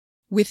happen.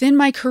 Within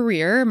my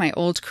career, my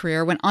old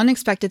career, when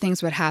unexpected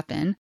things would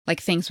happen,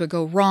 like things would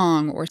go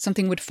wrong or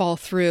something would fall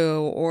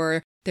through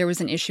or there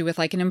was an issue with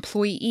like an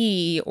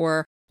employee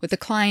or with a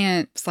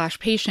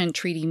client/patient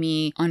treating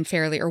me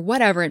unfairly or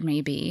whatever it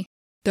may be,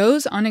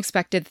 those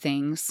unexpected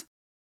things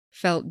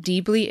felt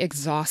deeply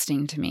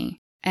exhausting to me.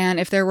 And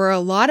if there were a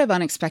lot of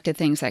unexpected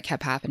things that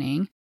kept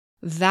happening,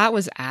 that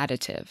was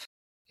additive.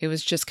 It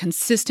was just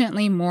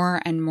consistently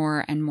more and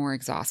more and more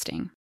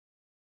exhausting.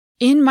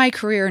 In my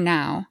career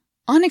now,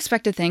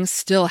 unexpected things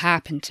still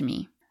happen to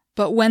me.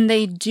 But when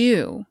they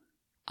do,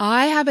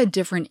 I have a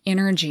different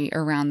energy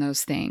around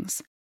those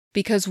things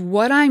because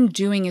what I'm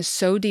doing is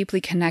so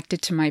deeply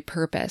connected to my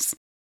purpose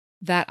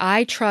that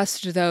I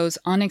trust those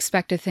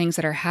unexpected things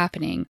that are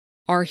happening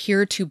are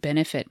here to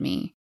benefit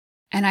me.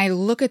 And I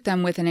look at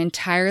them with an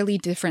entirely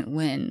different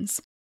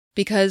lens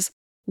because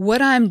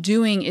what I'm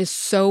doing is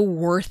so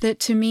worth it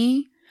to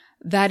me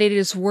that it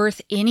is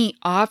worth any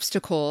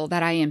obstacle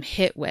that I am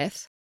hit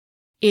with.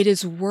 It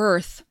is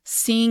worth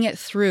seeing it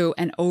through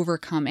and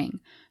overcoming.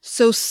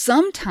 So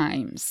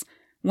sometimes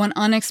when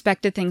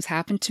unexpected things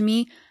happen to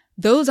me,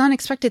 those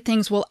unexpected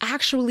things will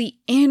actually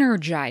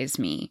energize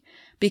me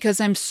because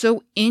I'm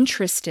so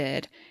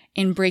interested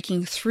in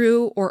breaking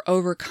through or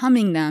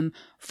overcoming them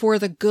for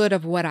the good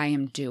of what I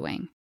am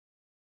doing.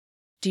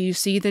 Do you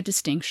see the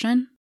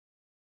distinction?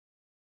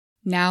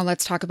 Now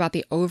let's talk about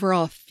the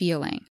overall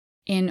feeling.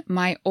 In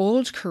my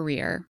old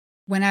career,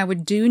 when I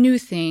would do new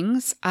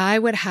things, I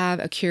would have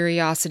a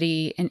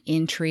curiosity, an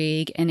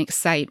intrigue, and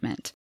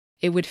excitement.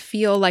 It would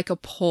feel like a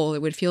pull.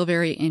 It would feel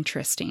very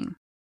interesting.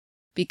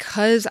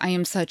 Because I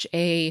am such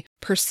a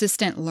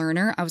persistent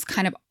learner, I was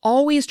kind of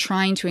always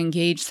trying to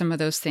engage some of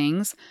those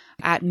things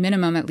at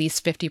minimum at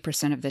least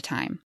 50% of the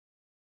time.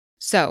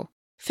 So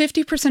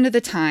 50% of the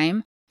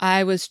time,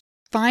 I was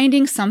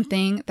finding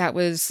something that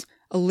was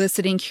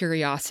eliciting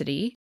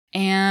curiosity.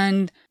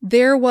 And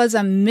there was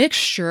a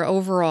mixture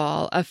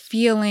overall of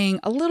feeling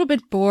a little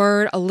bit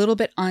bored, a little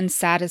bit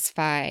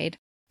unsatisfied,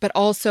 but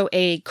also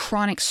a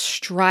chronic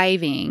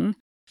striving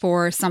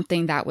for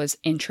something that was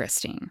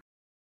interesting.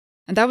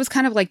 And that was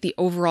kind of like the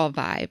overall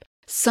vibe.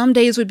 Some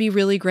days would be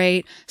really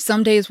great.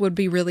 Some days would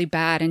be really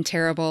bad and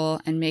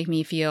terrible and make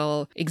me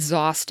feel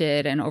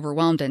exhausted and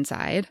overwhelmed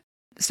inside.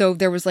 So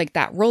there was like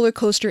that roller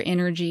coaster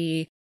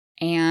energy.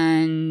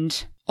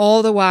 And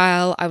all the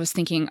while I was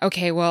thinking,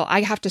 okay, well,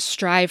 I have to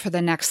strive for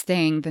the next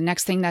thing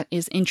that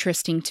is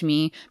interesting to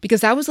me,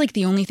 because that was like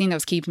the only thing that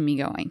was keeping me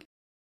going.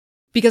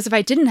 Because if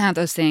I didn't have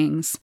those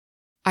things,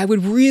 I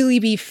would really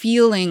be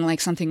feeling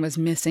like something was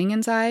missing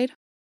inside.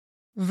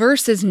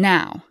 Versus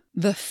now,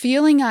 the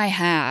feeling I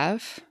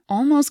have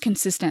almost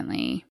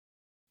consistently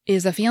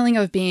is a feeling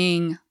of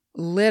being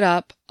lit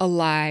up,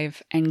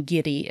 alive, and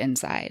giddy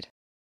inside.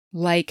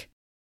 Like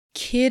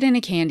kid in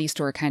a candy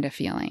store kind of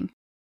feeling.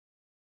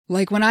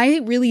 Like when I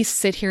really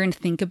sit here and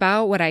think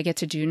about what I get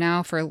to do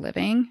now for a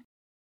living,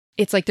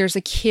 it's like there's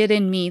a kid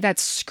in me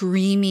that's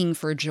screaming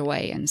for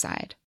joy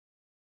inside.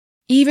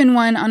 Even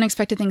when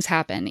unexpected things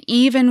happen,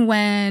 even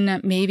when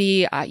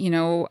maybe,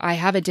 I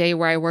have a day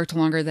where I worked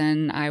longer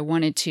than I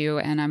wanted to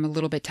and I'm a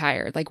little bit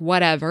tired, like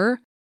whatever.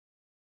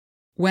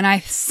 When I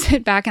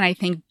sit back and I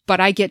think,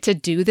 but I get to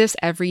do this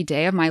every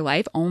day of my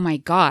life, oh my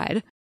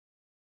God,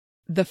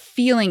 the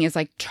feeling is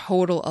like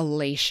total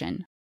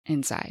elation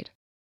inside,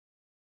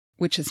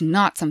 which is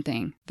not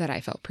something that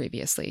I felt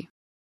previously.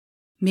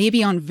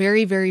 Maybe on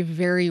very, very,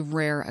 very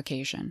rare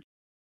occasion,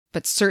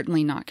 but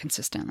certainly not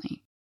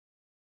consistently.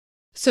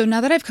 So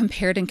now that I've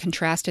compared and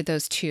contrasted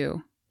those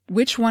two,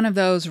 which one of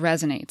those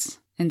resonates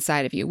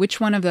inside of you? Which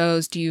one of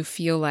those do you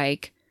feel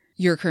like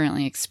you're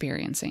currently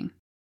experiencing?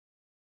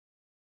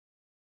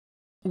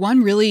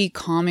 One really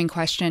common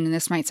question, and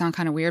this might sound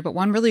kind of weird, but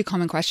one really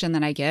common question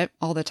that I get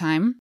all the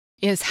time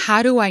is,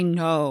 how do I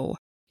know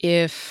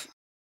if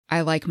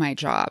I like my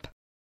job?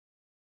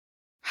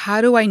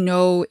 How do I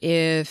know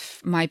if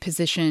my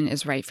position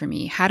is right for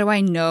me? How do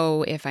I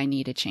know if I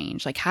need a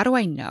change? Like, how do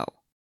I know?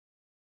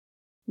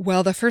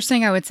 Well, the first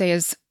thing I would say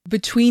is,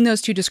 between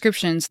those two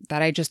descriptions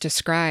that I just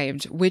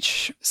described,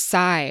 which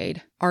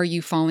side are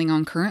you falling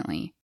on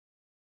currently?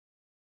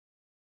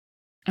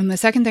 And the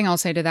second thing I'll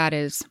say to that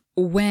is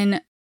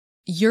when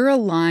you're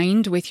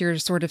aligned with your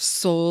sort of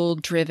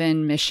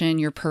soul-driven mission,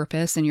 your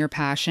purpose and your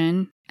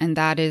passion, and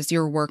that is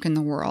your work in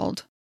the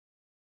world,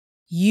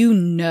 you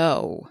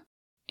know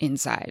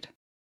inside.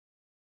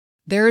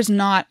 There is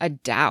not a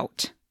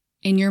doubt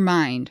in your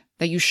mind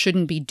that you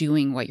shouldn't be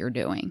doing what you're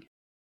doing.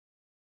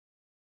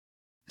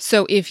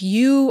 So if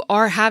you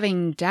are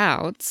having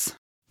doubts,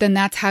 then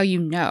that's how you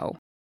know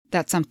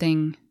that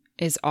something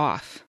is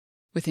off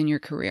within your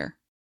career.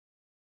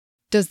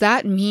 Does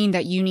that mean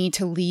that you need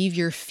to leave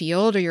your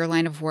field or your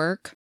line of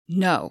work?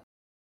 No.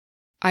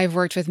 I've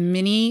worked with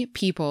many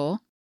people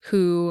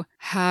who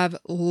have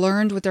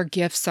learned what their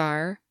gifts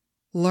are,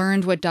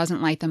 learned what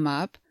doesn't light them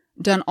up,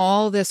 done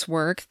all this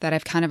work that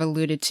I've kind of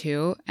alluded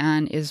to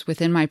and is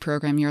within my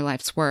program, Your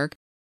Life's Work,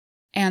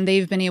 and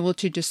they've been able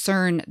to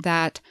discern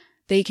that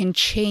they can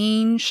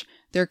change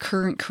their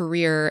current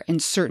career in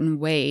certain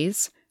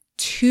ways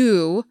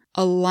to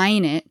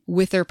align it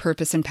with their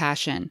purpose and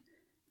passion.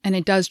 And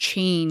it does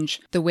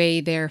change the way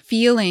they're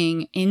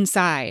feeling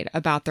inside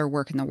about their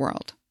work in the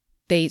world.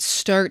 They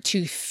start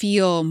to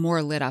feel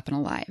more lit up and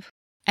alive.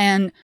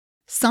 And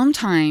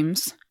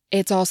sometimes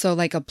it's also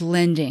like a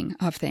blending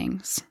of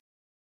things.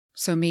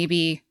 So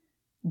maybe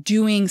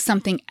doing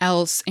something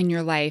else in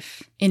your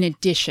life in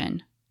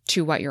addition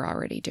to what you're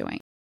already doing.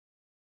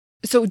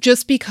 So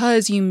just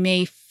because you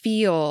may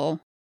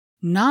feel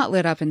not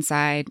lit up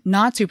inside,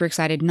 not super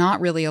excited, not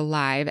really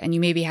alive, and you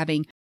may be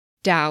having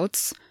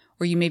doubts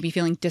or you may be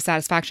feeling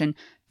dissatisfaction,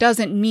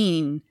 doesn't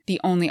mean the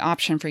only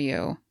option for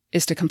you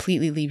is to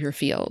completely leave your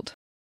field.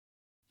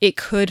 It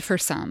could for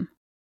some,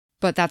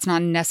 but that's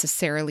not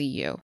necessarily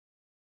you.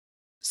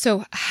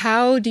 So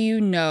how do you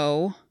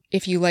know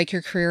if you like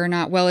your career or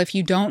not? Well, if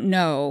you don't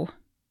know,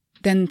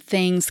 then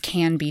things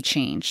can be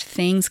changed.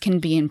 Things can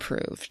be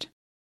improved.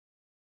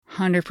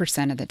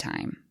 100% of the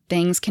time,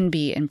 things can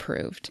be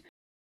improved.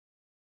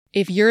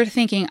 If you're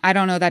thinking, I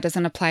don't know, that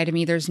doesn't apply to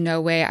me, there's no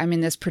way I'm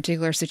in this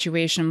particular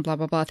situation, blah,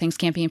 blah, blah, things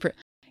can't be improved.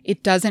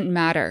 It doesn't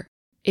matter.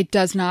 It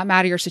does not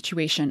matter your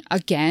situation.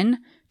 Again,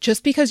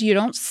 just because you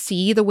don't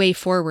see the way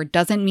forward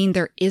doesn't mean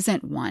there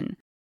isn't one.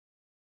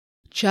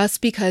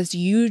 Just because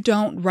you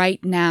don't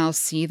right now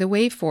see the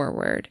way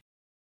forward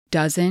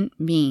doesn't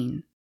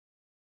mean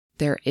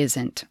there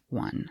isn't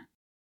one.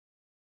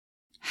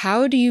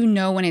 How do you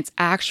know when it's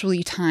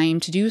actually time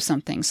to do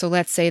something? So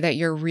let's say that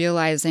you're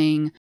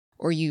realizing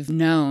or you've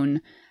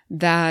known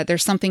that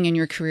there's something in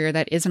your career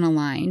that isn't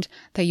aligned,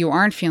 that you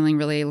aren't feeling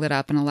really lit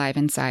up and alive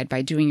inside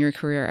by doing your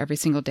career every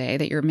single day,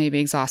 that you're maybe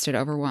exhausted,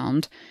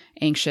 overwhelmed,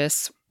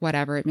 anxious,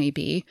 whatever it may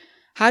be.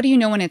 How do you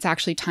know when it's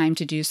actually time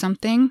to do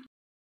something?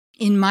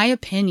 In my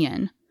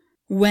opinion,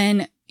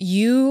 when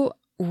you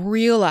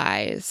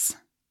realize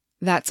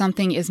that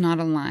something is not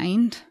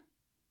aligned,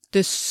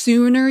 the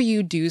sooner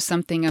you do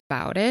something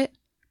about it,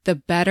 the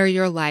better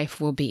your life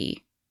will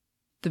be.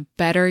 The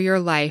better your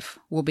life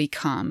will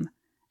become.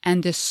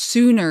 And the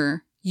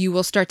sooner you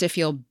will start to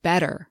feel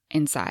better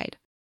inside.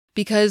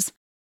 Because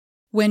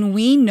when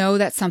we know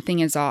that something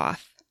is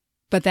off,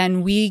 but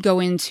then we go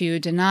into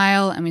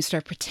denial and we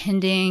start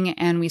pretending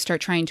and we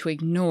start trying to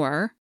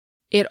ignore,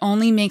 it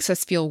only makes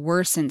us feel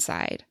worse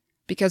inside.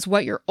 Because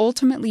what you're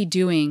ultimately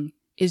doing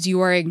is you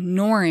are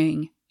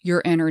ignoring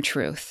your inner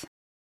truth.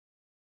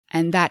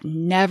 And that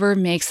never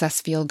makes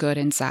us feel good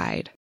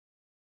inside.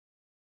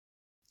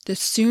 The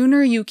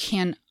sooner you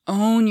can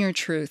own your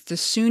truth, the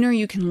sooner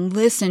you can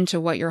listen to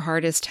what your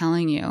heart is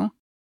telling you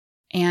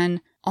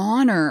and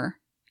honor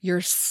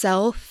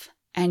yourself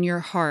and your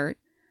heart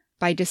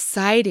by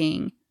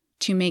deciding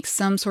to make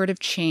some sort of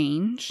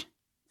change,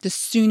 the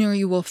sooner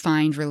you will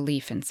find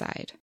relief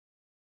inside.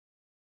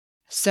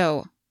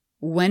 So,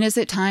 when is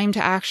it time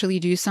to actually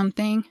do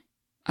something?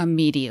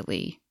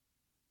 Immediately.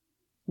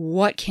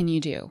 What can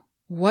you do?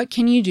 What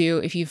can you do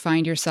if you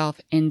find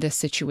yourself in this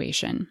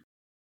situation?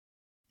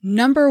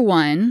 Number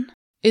one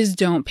is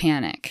don't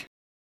panic.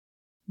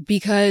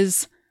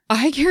 Because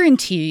I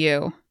guarantee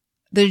you,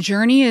 the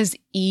journey is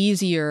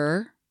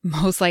easier,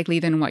 most likely,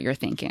 than what you're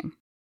thinking.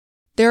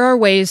 There are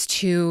ways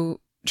to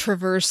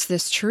traverse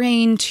this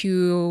terrain,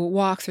 to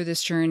walk through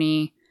this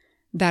journey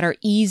that are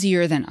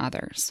easier than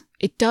others.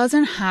 It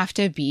doesn't have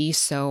to be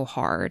so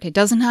hard. It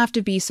doesn't have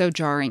to be so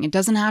jarring. It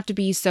doesn't have to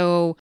be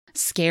so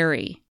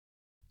scary.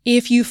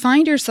 If you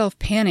find yourself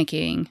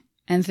panicking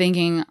and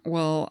thinking,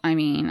 well,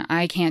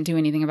 I can't do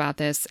anything about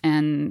this,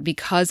 and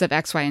because of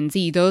X, Y, and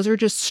Z, those are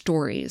just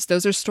stories.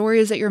 Those are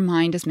stories that your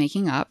mind is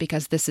making up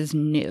because this is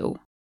new.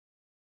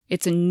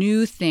 It's a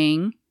new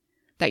thing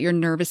that your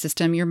nervous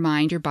system, your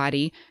mind, your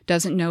body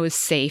doesn't know is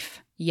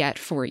safe yet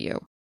for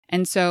you.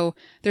 And so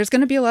there's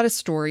going to be a lot of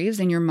stories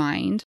in your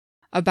mind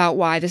about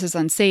why this is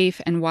unsafe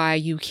and why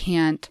you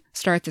can't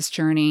start this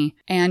journey.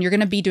 And you're going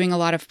to be doing a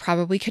lot of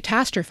probably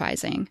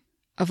catastrophizing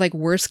of like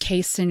worst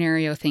case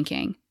scenario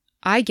thinking.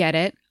 I get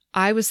it.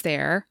 I was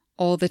there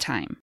all the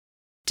time.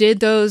 Did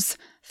those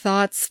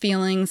thoughts,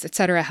 feelings,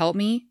 etc. help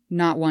me?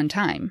 Not one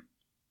time.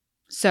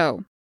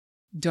 So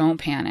don't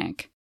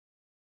panic.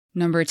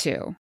 Number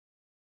 2,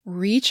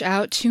 reach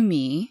out to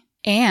me.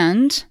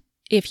 And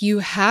If you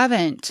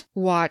haven't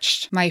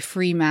watched my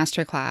free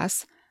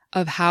masterclass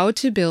of how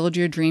to build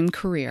your dream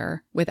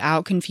career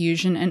without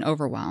confusion and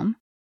overwhelm,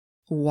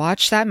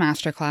 watch that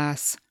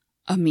masterclass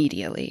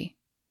immediately,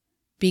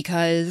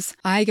 because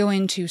I go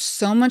into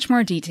so much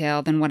more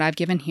detail than what I've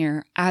given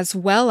here, as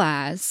well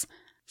as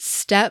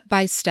step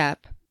by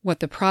step what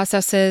the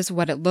process is,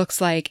 what it looks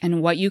like,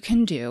 and what you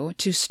can do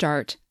to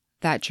start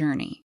that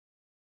journey.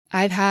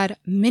 I've had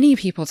many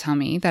people tell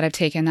me that have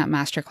taken that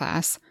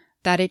masterclass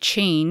that it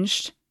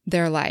changed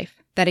their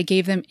life, that it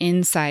gave them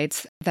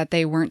insights that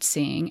they weren't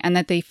seeing, and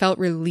that they felt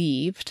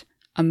relieved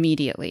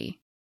immediately.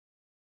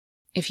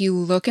 If you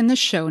look in the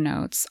show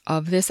notes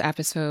of this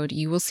episode,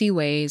 you will see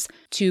ways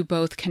to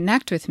both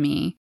connect with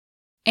me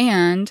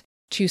and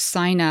to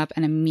sign up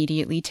and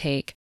immediately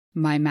take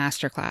my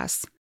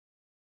masterclass.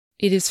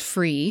 It is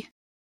free.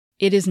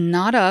 It is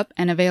not up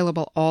and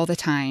available all the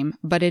time,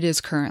 but it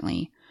is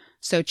currently.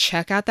 So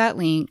check out that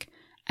link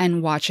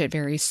and watch it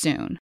very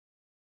soon.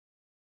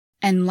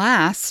 And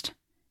last,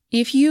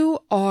 if you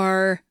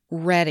are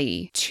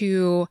ready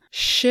to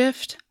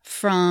shift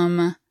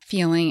from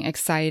feeling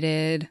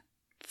excited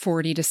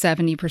 40 to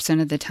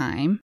 70% of the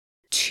time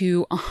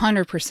to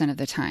 100% of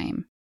the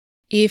time,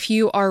 if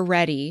you are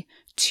ready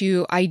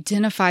to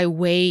identify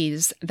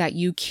ways that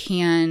you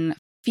can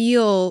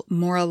feel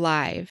more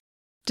alive,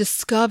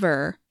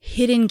 discover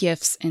hidden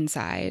gifts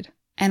inside,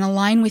 and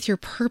align with your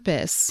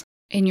purpose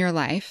in your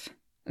life,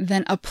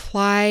 then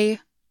apply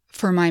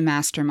for my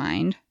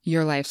mastermind,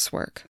 Your Life's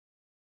Work.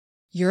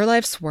 Your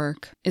Life's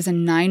Work is a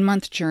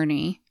 9-month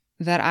journey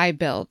that I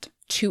built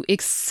to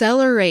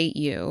accelerate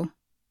you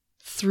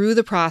through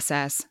the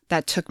process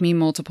that took me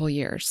multiple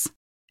years,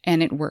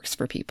 and it works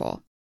for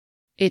people.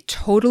 It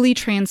totally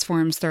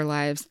transforms their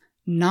lives,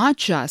 not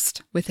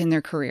just within their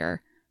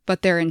career,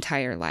 but their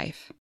entire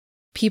life.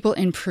 People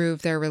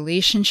improve their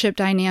relationship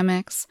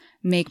dynamics,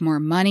 make more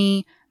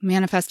money,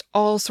 manifest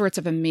all sorts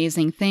of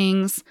amazing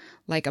things,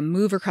 like a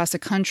move across the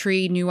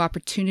country, new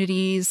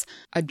opportunities,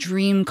 a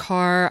dream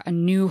car, a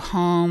new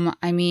home.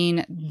 I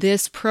mean,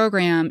 this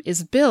program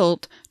is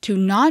built to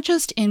not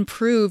just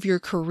improve your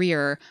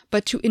career,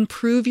 but to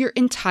improve your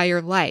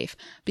entire life.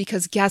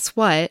 Because guess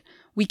what?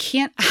 We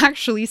can't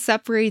actually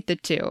separate the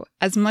two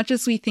as much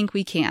as we think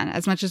we can,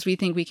 as much as we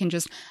think we can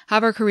just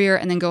have our career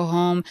and then go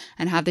home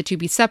and have the two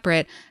be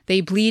separate.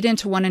 They bleed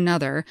into one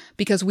another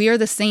because we are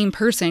the same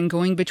person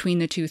going between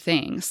the two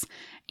things.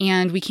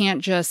 And we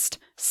can't just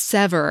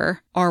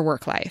sever our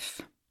work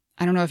life.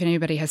 I don't know if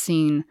anybody has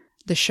seen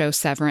the show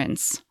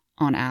Severance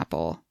on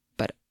Apple,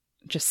 but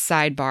just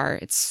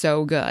sidebar, it's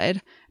so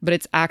good. But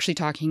it's actually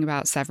talking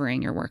about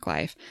severing your work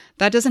life.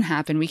 That doesn't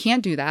happen. We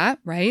can't do that,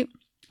 right?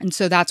 And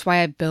so that's why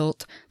I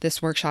built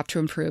this workshop to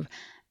improve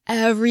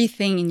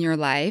everything in your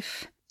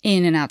life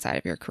in and outside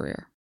of your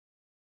career.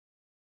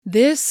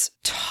 This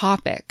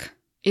topic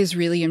is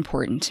really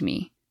important to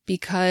me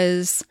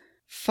because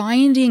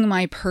finding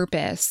my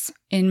purpose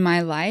in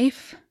my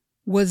life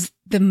was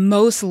the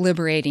most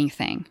liberating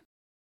thing.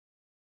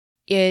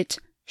 It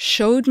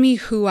showed me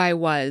who I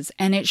was,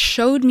 and it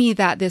showed me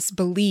that this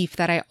belief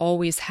that I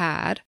always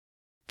had,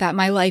 that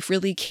my life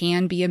really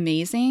can be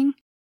amazing,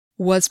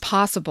 was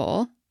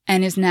possible.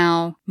 And is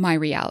now my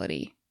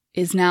reality,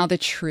 is now the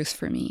truth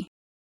for me.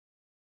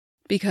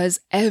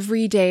 Because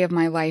every day of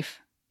my life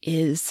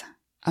is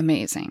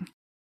amazing.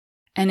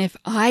 And if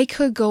I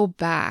could go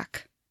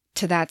back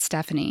to that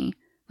Stephanie,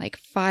 like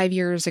 5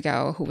 years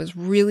ago, who was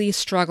really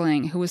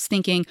struggling, who was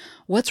thinking,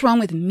 what's wrong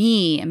with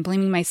me? And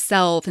blaming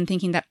myself and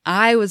thinking that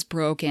I was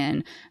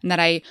broken and that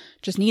I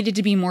just needed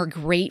to be more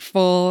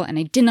grateful and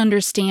I didn't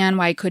understand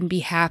why I couldn't be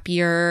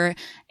happier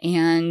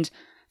and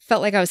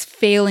felt like I was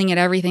failing at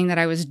everything that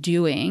I was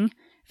doing.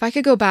 If I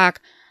could go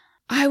back,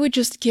 I would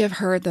just give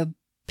her the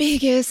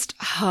biggest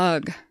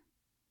hug.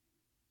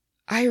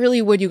 I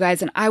really would, you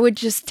guys. And I would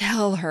just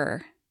tell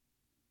her,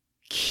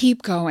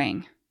 keep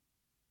going.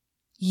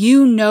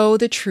 You know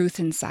the truth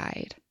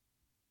inside.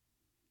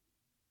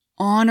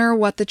 Honor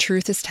what the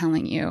truth is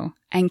telling you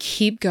and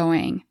keep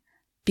going,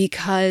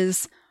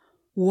 because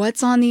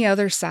what's on the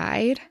other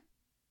side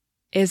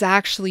is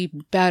actually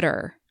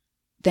better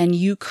than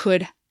you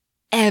could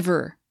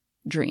ever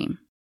dream.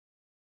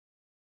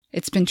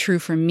 It's been true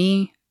for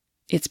me.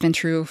 It's been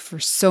true for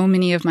so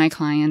many of my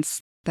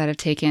clients that have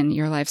taken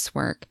Your Life's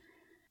Work.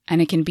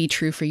 And it can be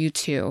true for you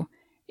too.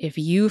 If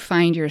you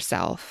find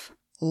yourself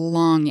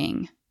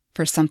longing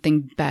for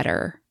something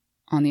better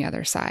on the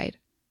other side,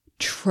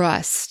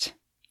 trust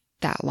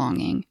that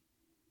longing.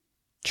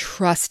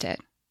 Trust it.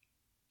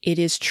 It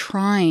is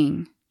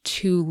trying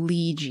to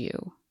lead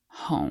you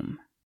home.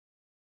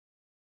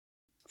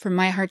 From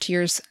my heart to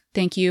yours,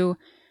 thank you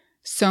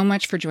so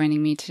much for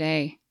joining me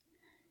today.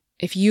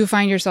 If you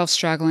find yourself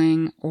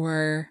struggling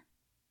or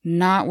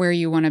not where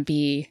you want to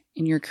be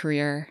in your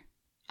career,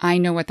 I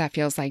know what that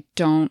feels like.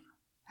 Don't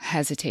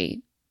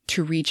hesitate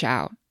to reach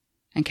out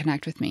and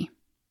connect with me.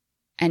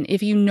 And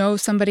if you know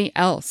somebody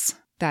else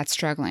that's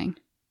struggling,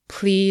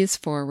 please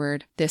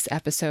forward this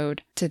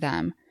episode to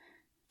them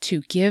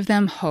to give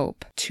them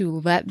hope, to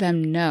let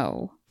them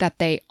know that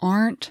they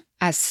aren't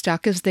as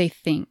stuck as they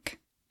think.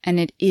 And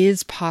it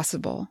is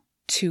possible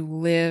to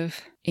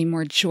live a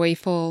more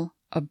joyful,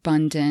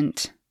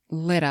 abundant,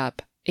 lit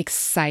up,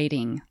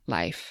 exciting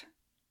life.